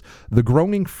article is, the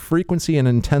growing frequency and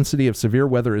intensity of severe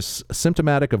weather is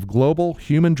symptomatic of global,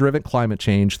 human-driven climate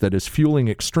change that is fueling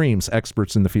extremes,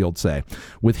 experts in the field say,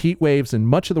 with heat waves in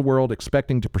much of the world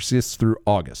expecting to persist through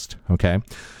August. Okay.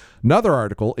 Another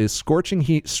article is, scorching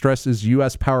heat stresses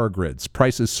U.S. power grids,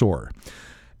 prices soar.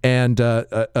 And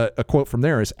a quote from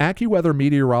there is, AccuWeather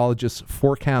meteorologists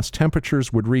forecast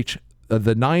temperatures would reach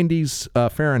the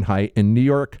 90s Fahrenheit in New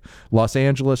York, Los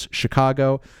Angeles,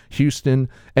 Chicago, Houston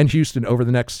over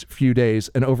the next few days,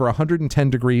 and over 110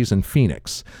 degrees in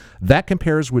Phoenix. That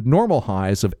compares with normal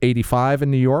highs of 85 in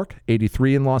New York,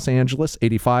 83 in Los Angeles,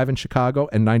 85 in Chicago,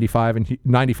 and 95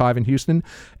 in Houston,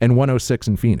 and 106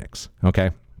 in Phoenix.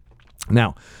 Okay.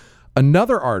 Now,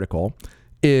 another article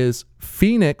is,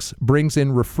 Phoenix brings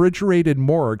in refrigerated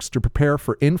morgues to prepare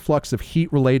for influx of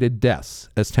heat-related deaths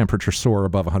as temperatures soar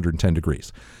above 110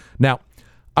 degrees. Now,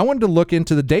 I wanted to look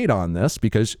into the data on this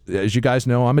because, as you guys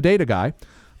know, I'm a data guy.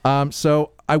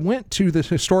 So I went to the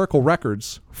historical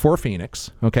records for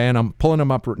Phoenix, okay, and I'm pulling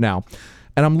them up now,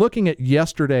 and I'm looking at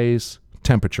yesterday's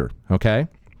temperature, okay?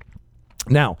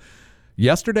 Now,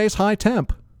 yesterday's high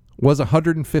temp was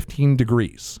 115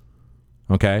 degrees,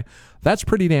 okay? That's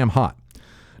pretty damn hot.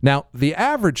 Now, the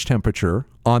average temperature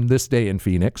on this day in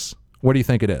Phoenix, what do you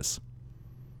think it is?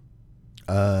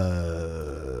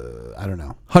 I don't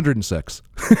know. 106.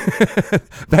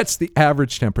 That's the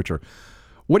average temperature.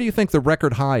 What do you think the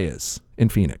record high is in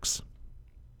Phoenix?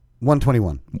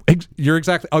 121. You're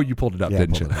exactly. Oh, you pulled it up,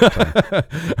 didn't you? All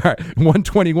right.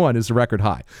 121 is the record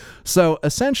high. So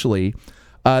essentially,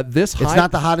 this high. It's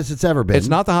not the hottest it's ever been. It's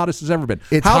not the hottest it's ever been.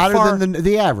 It's hotter than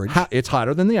the average. It's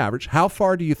hotter than the average. How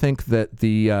far do you think that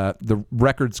the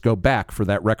records go back for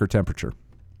that record temperature?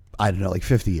 I don't know, like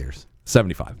 50 years.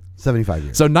 75. 75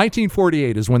 years. So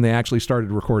 1948 is when they actually started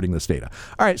recording this data.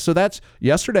 All right, so that's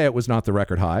yesterday. It was not the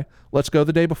record high. Let's go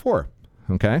the day before.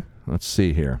 Okay, let's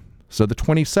see here. So the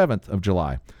 27th of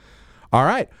July. All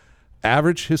right,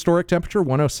 average historic temperature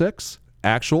 106,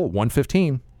 actual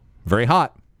 115. Very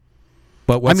hot.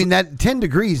 But that 10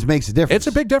 degrees makes a difference.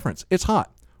 It's a big difference. It's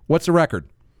hot. What's the record?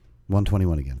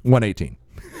 121 again. 118.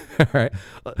 All right,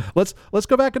 let's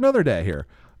go back another day here.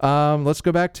 Let's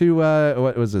go back to,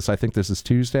 what was this? I think this is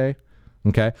Tuesday.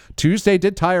 Okay. Tuesday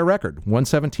did tie a record,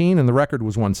 117, and the record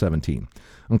was 117.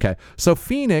 Okay. So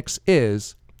Phoenix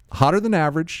is hotter than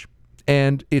average,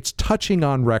 and it's touching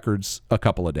on records a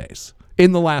couple of days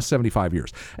in the last 75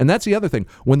 years. And that's the other thing.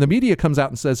 When the media comes out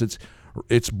and says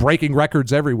it's breaking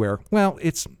records everywhere, well,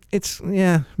 it's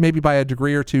maybe by a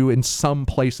degree or two in some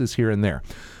places here and there.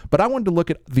 But I wanted to look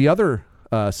at the other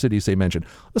cities they mentioned.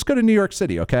 Let's go to New York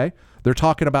City, okay? They're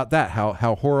talking about that,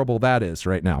 how horrible that is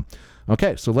right now.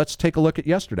 Okay, so let's take a look at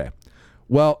yesterday.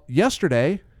 Well,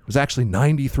 yesterday was actually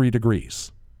 93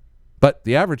 degrees, but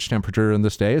the average temperature in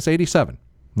this day is 87,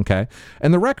 okay?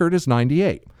 And the record is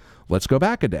 98. Let's go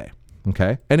back a day,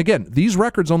 okay? And again, these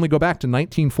records only go back to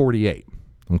 1948,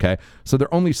 okay? So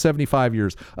they're only 75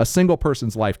 years, a single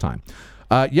person's lifetime.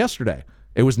 Yesterday,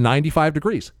 it was 95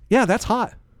 degrees. Yeah, that's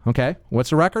hot, okay? What's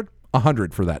the record?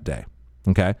 100 for that day,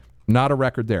 okay? Not a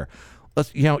record there.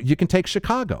 You can take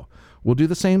Chicago. We'll do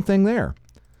the same thing there.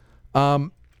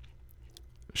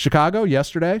 Chicago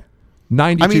yesterday,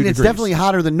 92 degrees. It's definitely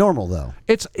hotter than normal, though.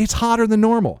 It's hotter than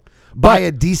normal. By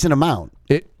a decent amount.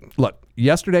 Look,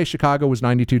 yesterday Chicago was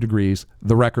 92 degrees.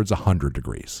 The record's 100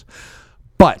 degrees.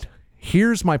 But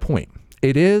here's my point.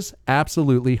 It is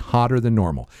absolutely hotter than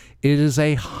normal. It is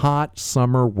a hot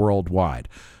summer worldwide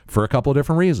for a couple of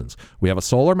different reasons. We have a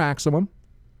solar maximum.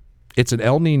 It's an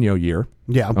El Nino year.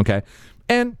 Yeah. Okay.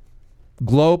 And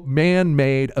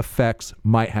man-made effects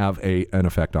might have an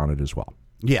effect on it as well.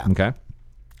 Yeah. Okay.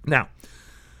 Now,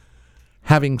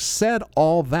 having said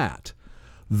all that,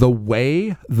 the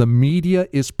way the media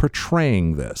is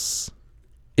portraying this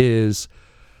is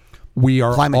we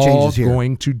are all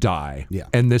going to die. Yeah.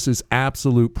 And this is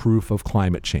absolute proof of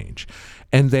climate change.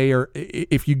 And they are,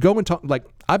 if you go and talk, like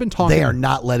I've been talking. They are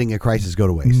not letting a crisis go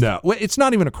to waste. No. Well, it's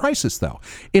not even a crisis, though.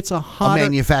 It's a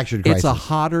manufactured crisis. It's a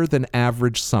hotter than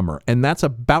average summer. And that's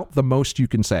about the most you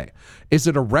can say. Is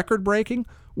it a record breaking?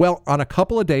 Well, on a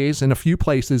couple of days in a few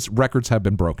places, records have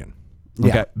been broken. Okay.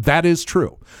 Yeah. That is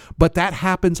true. But that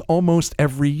happens almost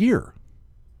every year.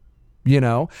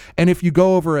 And if you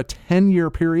go over a 10-year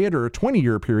period or a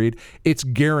 20-year period, it's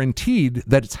guaranteed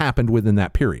that it's happened within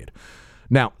that period.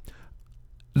 Now,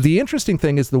 the interesting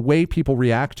thing is the way people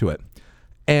react to it.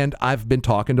 And I've been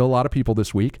talking to a lot of people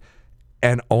this week,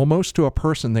 and almost to a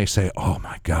person, they say, oh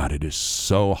my God, it is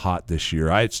so hot this year.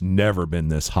 It's never been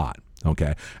this hot.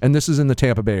 Okay. And this is in the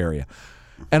Tampa Bay area.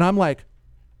 And I'm like,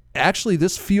 actually,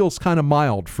 this feels kind of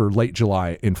mild for late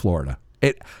July in Florida.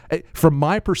 From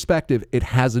my perspective, it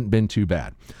hasn't been too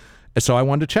bad. So I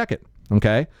wanted to check it.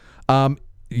 Okay.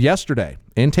 Yesterday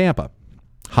in Tampa,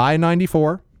 high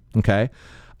 94. Okay.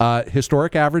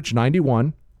 Historic average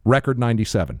 91, record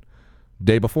 97.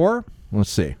 Day before,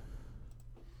 let's see.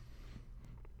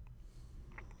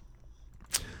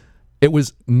 It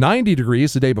was 90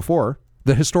 degrees the day before.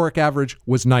 The historic average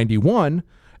was 91,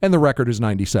 and the record is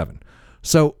 97.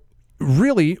 So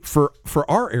really, for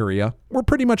our area, we're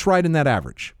pretty much right in that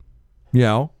average.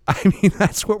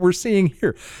 That's what we're seeing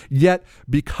here. Yet,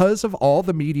 because of all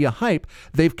the media hype,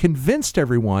 they've convinced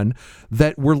everyone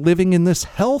that we're living in this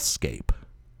hellscape.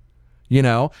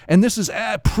 And this is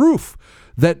proof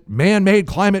that man-made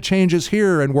climate change is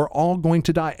here and we're all going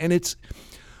to die. And it's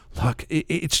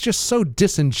just so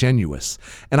disingenuous.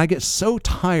 And I get so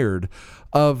tired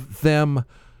of them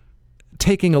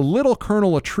taking a little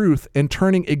kernel of truth and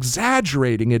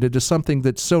exaggerating it into something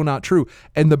that's so not true.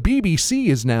 And the BBC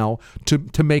is now,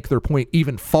 to make their point,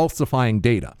 even falsifying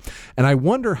data. And I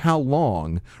wonder how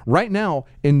long, right now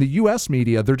in the U.S.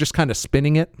 media, they're just kind of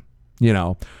spinning it,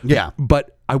 Yeah.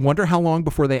 But I wonder how long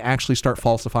before they actually start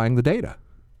falsifying the data.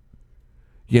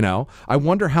 I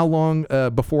wonder how long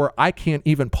before I can't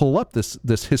even pull up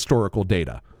this historical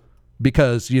data,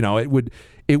 because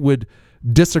it would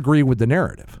disagree with the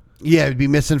narrative. Yeah, it'd be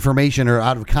misinformation or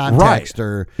out of context, Right.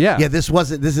 or this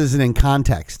isn't in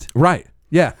context. Right.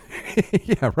 Yeah.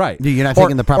 Yeah, right. You're not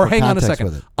taking the proper or hang on a context second.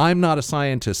 with it. I'm not a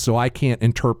scientist, so I can't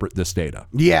interpret this data.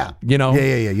 Yeah.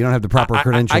 Yeah. You don't have the proper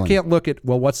credentialing. I can't look at,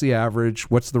 what's the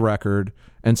average, what's the record,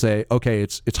 and say, okay,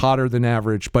 it's hotter than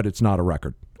average, but it's not a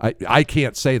record. I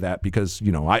can't say that because,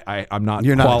 I'm not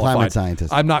You're not qualified. a climate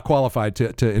scientist. I'm not qualified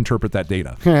to interpret that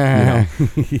data.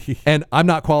 And I'm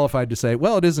not qualified to say,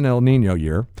 well, it is an El Nino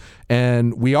year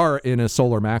and we are in a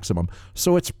solar maximum.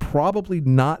 So it's probably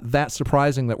not that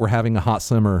surprising that we're having a hot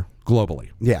summer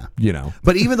globally. Yeah.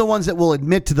 But even the ones that will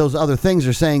admit to those other things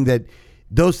are saying that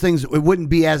those things, it wouldn't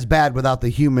be as bad without the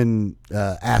human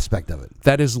aspect of it.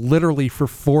 That is literally for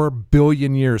 4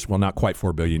 billion years. Well, not quite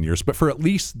 4 billion years, but for at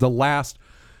least the last,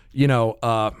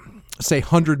 say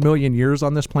 100 million years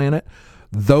on this planet,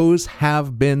 those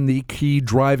have been the key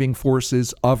driving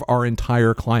forces of our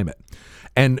entire climate.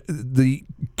 And the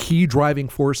key driving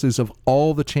forces of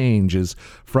all the changes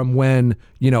from when,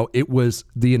 it was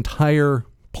the entire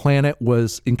planet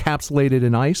was encapsulated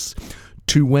in ice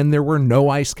to when there were no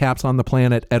ice caps on the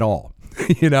planet at all.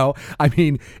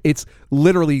 It's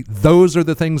literally, those are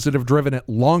the things that have driven it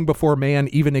long before man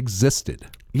even existed.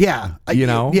 Yeah.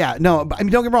 Yeah. No, don't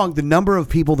get me wrong. The number of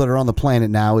people that are on the planet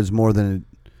now is more than,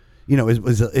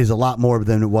 is a lot more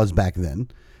than it was back then.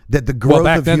 That the growth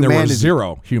back of then humanity, there were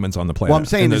 0 humans on the planet. Well, I'm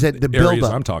saying is that the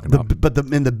build-up, I'm talking about. but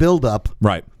in the build-up,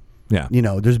 right. Yeah.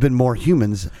 There's been more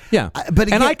humans. Yeah. But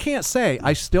again, and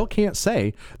I still can't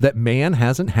say that man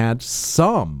hasn't had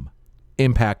some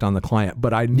impact on the climate,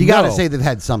 but you got to say they've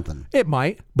had something. It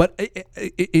might, but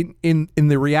in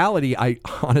the reality, I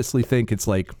honestly think it's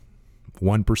like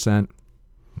 1%,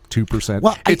 2%.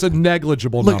 Well, it's a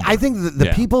negligible number. I think that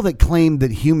the people that claim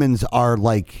that humans are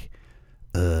like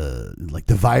the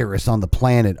virus on the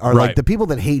planet are like the people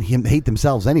that hate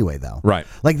themselves anyway, though. Right.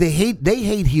 Like they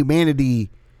hate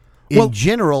humanity in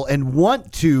general and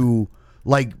want to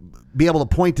be able to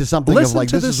point to something of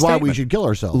this is why we should kill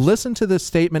ourselves. Listen to this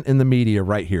statement in the media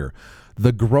right here.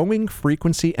 The growing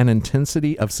frequency and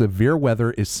intensity of severe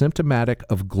weather is symptomatic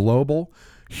of global,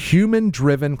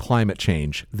 human-driven climate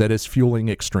change that is fueling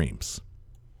extremes.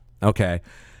 Okay.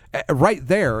 Right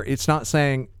there, it's not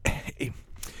saying...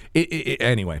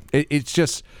 Anyway, it's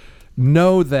just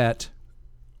know that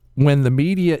when the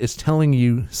media is telling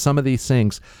you some of these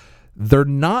things, they're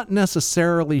not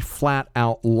necessarily flat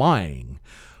out lying,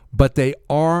 but they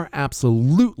are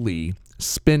absolutely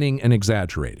spinning and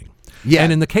exaggerating. Yeah,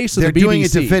 and in the case of they're the BBC, doing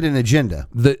it to fit an agenda.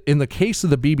 In the case of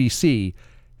the BBC,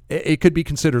 it could be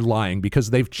considered lying because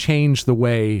they've changed the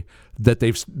way that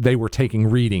they were taking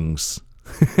readings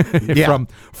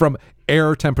from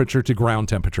air temperature to ground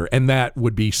temperature, and that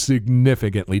would be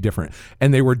significantly different.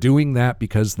 And they were doing that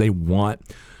because they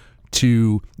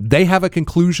have a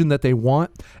conclusion that they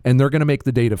want, and they're going to make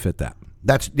the data fit that.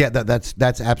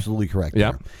 That's absolutely correct.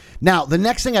 Yeah. Now, the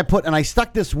next thing I put, and I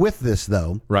stuck this with this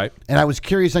though, right? And I was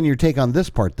curious on your take on this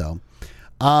part though,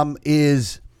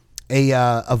 is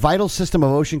a vital system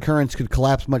of ocean currents could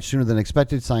collapse much sooner than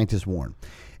expected, scientists warn.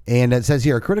 And it says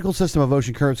here, a critical system of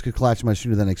ocean currents could collapse much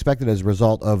sooner than expected as a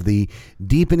result of the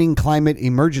deepening climate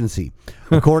emergency,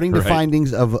 according to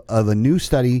findings of a new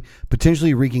study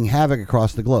potentially wreaking havoc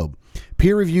across the globe.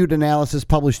 Peer-reviewed analysis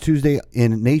published Tuesday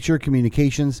in Nature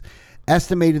Communications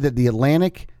estimated that the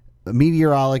Atlantic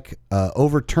Meteorologic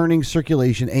Overturning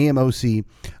Circulation, AMOC,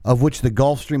 of which the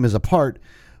Gulf Stream is a part,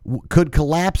 could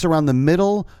collapse around the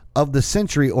middle of the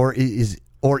century or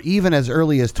even as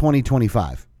early as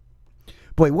 2025.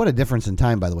 Boy, what a difference in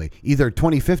time, by the way. Either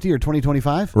 2050 or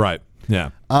 2025? Right, yeah.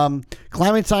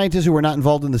 Climate scientists who were not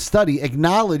involved in the study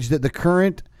acknowledged that the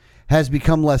current has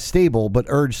become less stable, but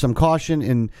urged some caution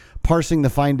in parsing the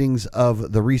findings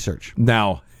of the research.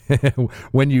 Now,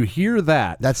 when you hear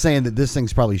that... That's saying that this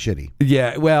thing's probably shitty.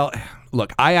 Yeah, well,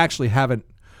 look, I actually haven't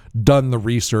done the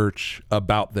research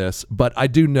about this, but I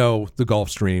do know the Gulf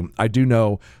Stream. I do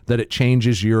know that it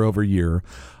changes year over year.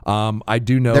 I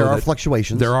do know there are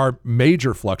fluctuations. There are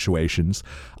major fluctuations,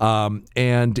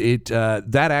 and it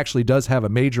that actually does have a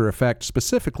major effect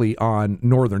specifically on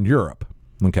Northern Europe.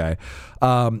 Okay.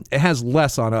 It has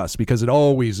less on us because it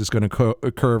always is going to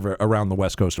curve around the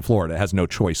west coast of Florida. It has no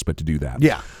choice but to do that.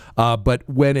 Yeah. But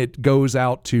when it goes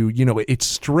out to, its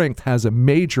strength has a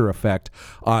major effect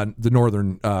on the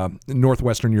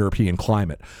northwestern European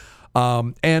climate.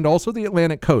 And also the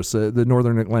Atlantic coast, the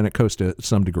northern Atlantic coast to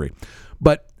some degree.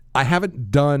 But I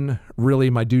haven't done really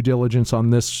my due diligence on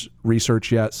this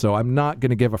research yet, so I'm not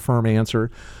going to give a firm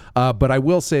answer. But I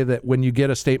will say that when you get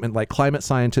a statement like climate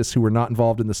scientists who were not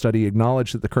involved in the study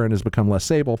acknowledge that the current has become less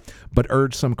stable, but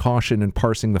urge some caution in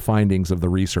parsing the findings of the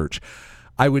research.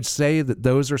 I would say that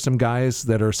those are some guys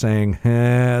that are saying,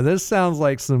 this sounds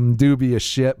like some dubious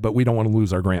shit, but we don't want to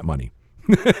lose our grant money.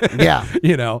 Yeah.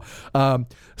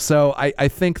 So I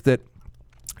think that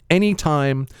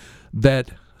anytime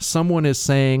that someone is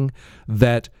saying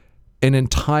that an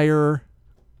entire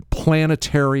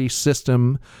planetary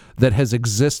system that has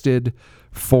existed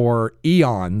for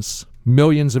eons,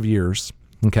 millions of years,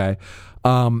 okay,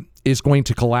 is going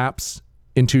to collapse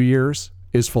in 2 years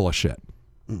is full of shit.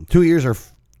 2 years or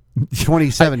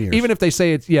 27 years. Even if they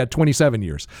say it's 27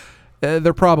 years,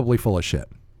 they're probably full of shit.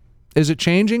 Is it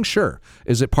changing? Sure.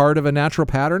 Is it part of a natural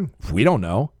pattern? We don't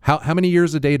know. How many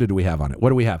years of data do we have on it?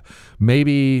 What do we have?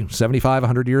 Maybe 75,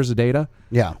 100 years of data?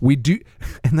 Yeah. We do.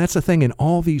 And that's the thing. In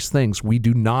all these things, we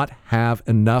do not have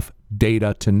enough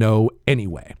data to know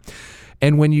anyway.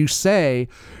 And when you say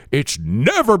it's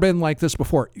never been like this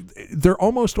before, they're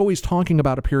almost always talking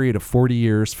about a period of 40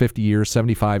 years, 50 years,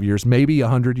 75 years, maybe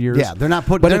 100 years. Yeah, they're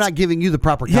not giving you the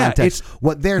proper context. Yeah,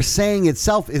 what they're saying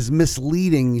itself is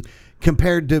misleading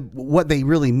compared to what they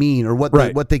really mean or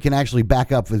what they can actually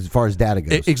back up as far as data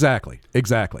goes. Exactly.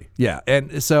 Yeah.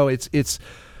 And so it's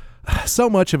so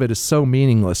much of it is so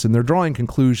meaningless, and they're drawing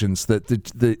conclusions that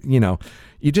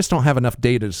you just don't have enough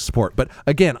data to support. But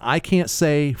again, I can't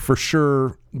say for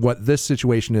sure what this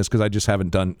situation is because I just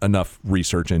haven't done enough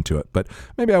research into it. But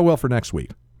maybe I will for next week.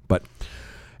 But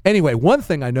anyway, one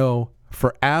thing I know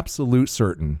for absolute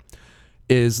certain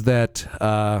is that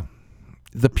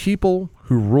the people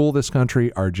who rule this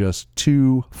country are just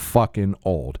too fucking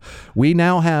old. We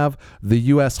now have the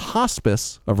U.S.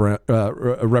 hospice of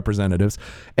representatives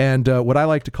and what I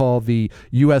like to call the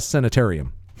U.S.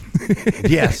 sanitarium.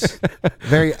 Yes.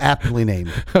 Very aptly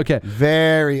named. Okay.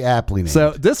 Very aptly named.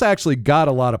 So this actually got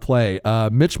a lot of play.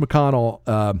 Mitch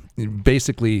McConnell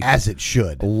basically... As it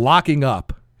should. Locking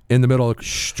up in the middle of...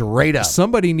 Straight up.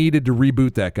 Somebody needed to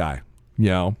reboot that guy.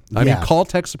 I mean, call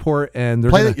tech support and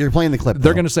you're playing the clip.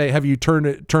 They're going to say, "Have you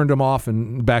turned him off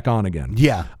and back on again?"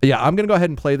 Yeah. I'm going to go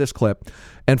ahead and play this clip.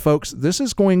 And folks, this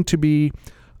is going to be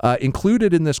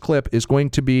included in this clip is going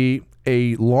to be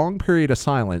a long period of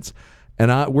silence,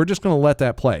 and we're just going to let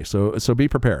that play. So be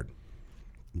prepared.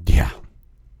 Yeah.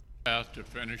 After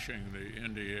finishing the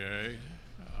NDA.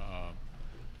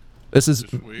 This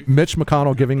is Mitch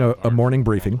McConnell giving a morning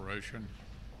briefing.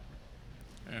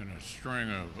 And a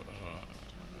string of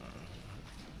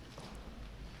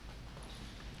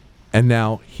and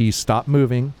now he's stopped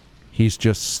moving. He's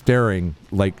just staring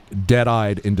like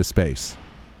dead-eyed into space.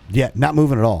 Yeah, not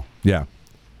moving at all. Yeah.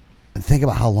 And think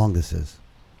about how long this is.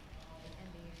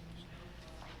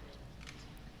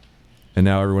 And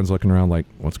now everyone's looking around like,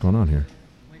 what's going on here?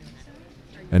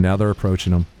 And now they're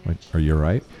approaching him. Like, are you all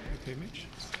right? Okay, Mitch.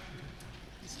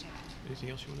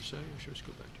 Anything else you want to say, or should I just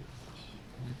go back to your office?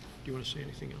 Do you want to say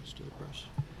anything else to the press?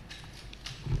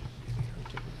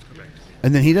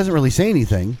 And then he doesn't really say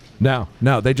anything. No,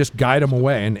 they just guide him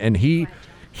away, and he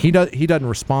doesn't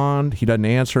respond. He doesn't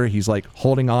answer. He's like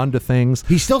holding on to things.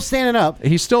 He's still standing up.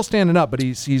 But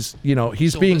he's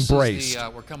being braced.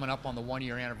 We're coming up on the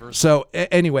 1-year anniversary. So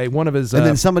anyway, one of his and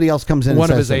then somebody else comes in. One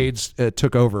of his aides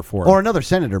took over for him, or another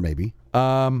senator maybe.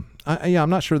 I'm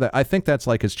not sure that. I think that's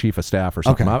like his chief of staff or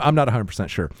something. Okay. I'm not 100%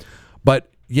 sure, but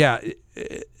yeah,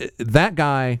 that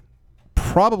guy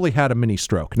probably had a mini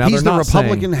stroke. Now he's the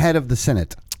Republican head of the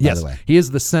Senate. Yes, by the way. He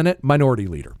is the Senate minority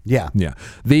leader. Yeah.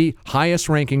 The highest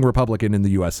ranking Republican in the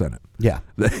U.S. Senate. Yeah.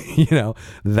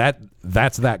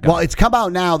 That's that guy. Well, it's come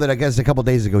out now that I guess a couple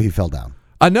days ago he fell down.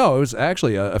 No, it was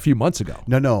actually a few months ago.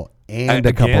 No, and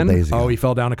a couple days ago. Oh, he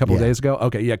fell down a couple of days ago?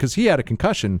 Okay, yeah, because he had a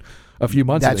concussion a few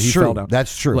months ago. He fell down.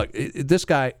 That's true. Look, this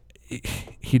guy,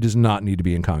 he does not need to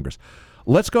be in Congress.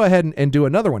 Let's go ahead and do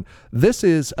another one. This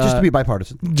is... just to be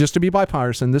bipartisan. Just to be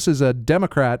bipartisan. This is a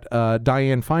Democrat,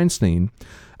 Dianne Feinstein.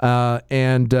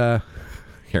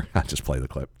 Here, I'll just play the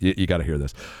clip. You got to hear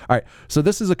this. All right, so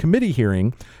this is a committee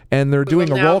hearing, and they're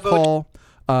doing a roll call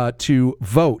to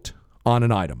vote on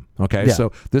an item. Okay,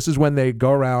 so this is when they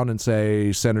go around and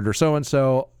say, Senator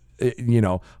so-and-so,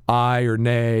 aye or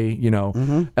nay,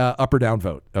 up or down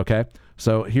vote. Okay,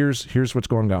 So here's what's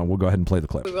going on. We'll go ahead and play the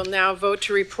clip. We will now vote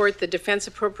to report the Defense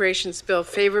Appropriations Bill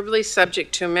favorably,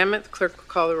 subject to amendment. The clerk will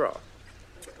call the roll.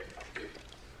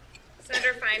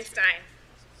 Senator Feinstein.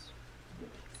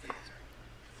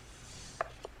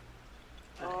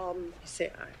 Say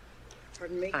aye.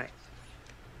 Pardon me? Aye.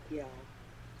 Yeah.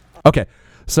 Okay,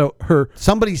 so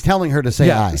somebody's telling her to say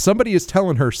aye. Somebody is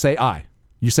telling her, say aye.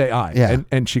 You say aye. Yeah.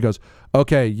 And she goes,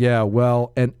 okay, yeah,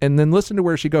 well, and then listen to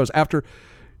where she goes. After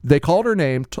they called her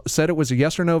name, said it was a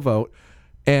yes or no vote,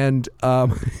 and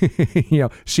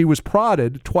she was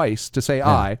prodded twice to say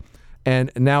aye,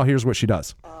 and now here's what she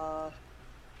does.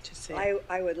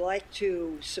 I would like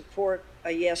to support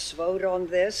a yes vote on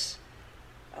this.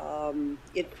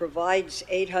 It provides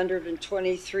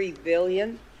 $823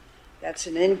 billion. That's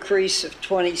an increase of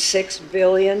 $26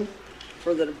 billion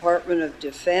for the Department of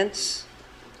Defense,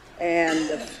 and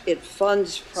it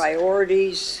funds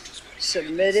priorities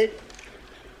submitted.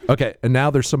 Okay, and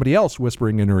now there's somebody else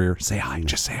whispering in her ear, say aye,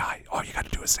 just say aye. All you got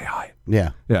to do is say aye.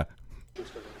 Yeah. Yeah.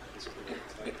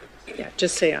 Yeah,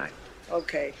 just say aye.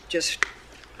 Okay, just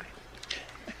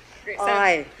Great,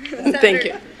 aye. Thank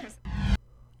you.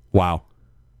 Wow.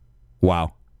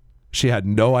 She had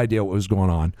no idea what was going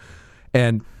on.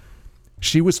 And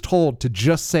she was told to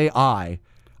just say aye.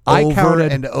 I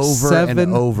counted and over 7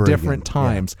 and over different again.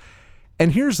 times. Yeah.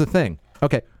 And here's the thing.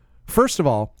 Okay, first of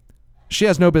all, she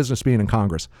has no business being in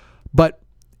Congress. But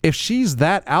if she's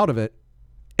that out of it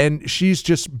and she's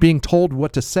just being told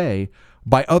what to say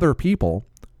by other people,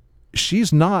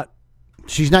 she's not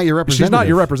your representative. She's not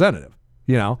your representative,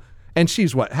 you know? And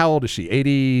she's what? How old is she?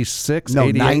 86? No,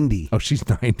 88? 90. Oh, she's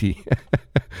 90.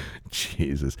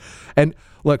 Jesus. And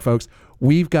look, folks,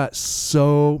 we've got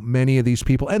so many of these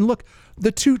people. And look,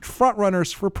 the two front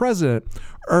runners for president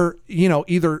are,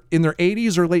 either in their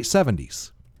 80s or late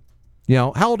 70s.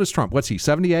 How old is Trump? What's he,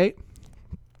 78?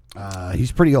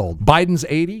 He's pretty old. Biden's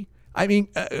 80? I mean,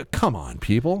 come on,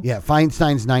 people. Yeah,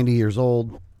 Feinstein's 90 years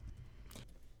old.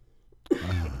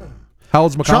 How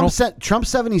old's McConnell? Trump's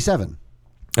 77.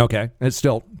 Okay. It's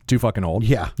still too fucking old.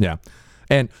 Yeah. Yeah.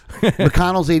 And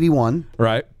McConnell's 81.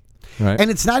 Right. And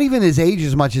it's not even his age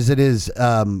as much as it is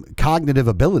cognitive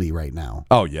ability right now.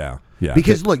 Oh, yeah. Yeah.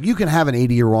 Because, look, you can have an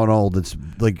 80-year-old that's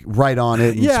like right on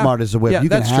it and smart as a whip. Yeah, you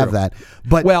can have true. that.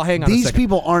 But hang on a these second.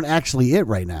 people aren't actually it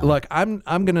right now. Look, I'm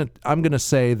gonna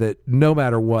say that no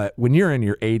matter what, when you're in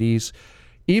your 80s,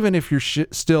 even if you're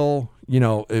still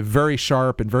very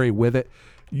sharp and very with it,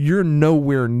 you're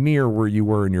nowhere near where you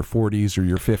were in your 40s or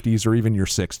your 50s or even your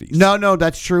 60s. No,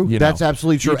 that's true. That's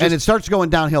absolutely true. And it starts going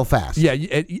downhill fast. Yeah,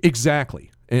 exactly.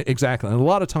 Exactly. And a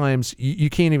lot of times you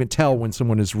can't even tell when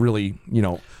someone is really,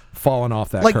 falling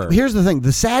off that curve. Here's the thing.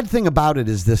 The sad thing about it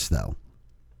is this, though,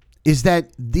 is that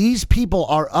these people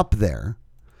are up there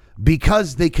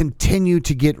because they continue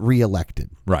to get reelected.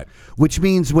 Right. Which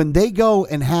means when they go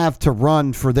and have to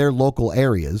run for their local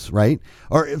areas, right?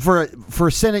 Or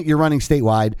for Senate, you're running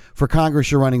statewide. For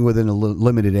Congress, you're running within a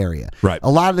limited area. Right.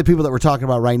 A lot of the people that we're talking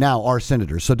about right now are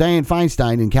senators. So Dianne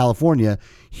Feinstein in California,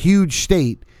 huge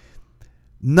state.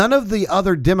 None of the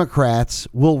other Democrats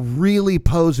will really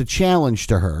pose a challenge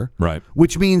to her. Right.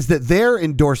 Which means that they're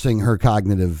endorsing her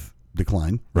cognitive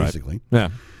decline, basically. Right. Yeah.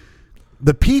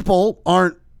 The people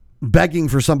aren't begging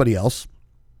for somebody else,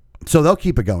 so they'll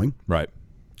keep it going. Right.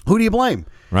 Who do you blame?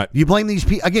 Right. You blame these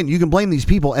people. Again, you can blame these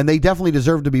people, and they definitely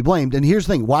deserve to be blamed. And here's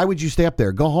the thing. Why would you stay up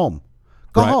there? Go home.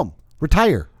 Go home.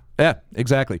 Retire. Yeah,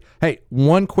 exactly. Hey,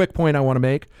 one quick point I want to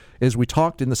make is we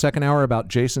talked in the second hour about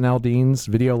Jason Aldean's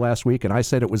video last week, and I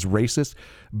said it was racist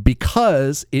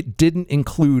because it didn't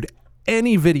include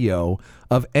any video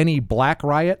of any black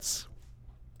riots.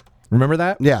 Remember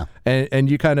that? Yeah.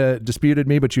 And you kind of disputed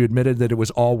me, but you admitted that it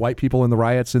was all white people in the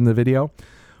riots in the video.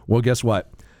 Well, guess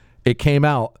what? It came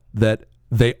out that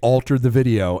they altered the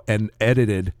video and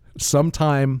edited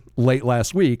sometime late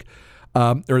last week,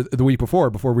 or the week before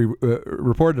we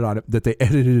reported on it, that they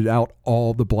edited out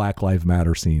all the Black Lives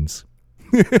Matter scenes.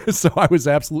 So I was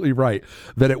absolutely right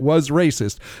that it was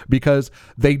racist because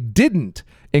they didn't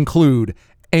include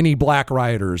any black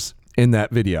rioters in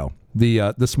that video,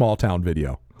 the small town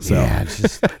video. So yeah, it's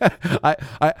just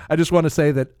I just want to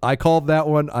say that I called that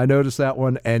one. I noticed that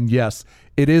one. And yes,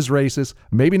 it is racist.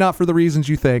 Maybe not for the reasons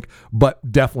you think, but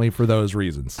definitely for those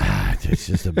reasons. It's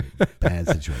just a bad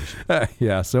situation.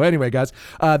 Yeah. So anyway, guys,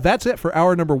 that's it for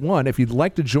hour number 1. If you'd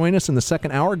like to join us in the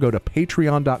second hour, go to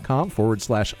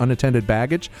patreon.com/unattended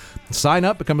baggage. Sign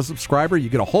up, become a subscriber. You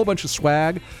get a whole bunch of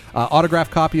swag, autographed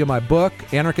copy of my book,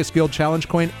 Anarchist Guild Challenge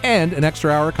Coin, and an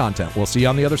extra hour of content. We'll see you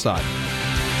on the other side.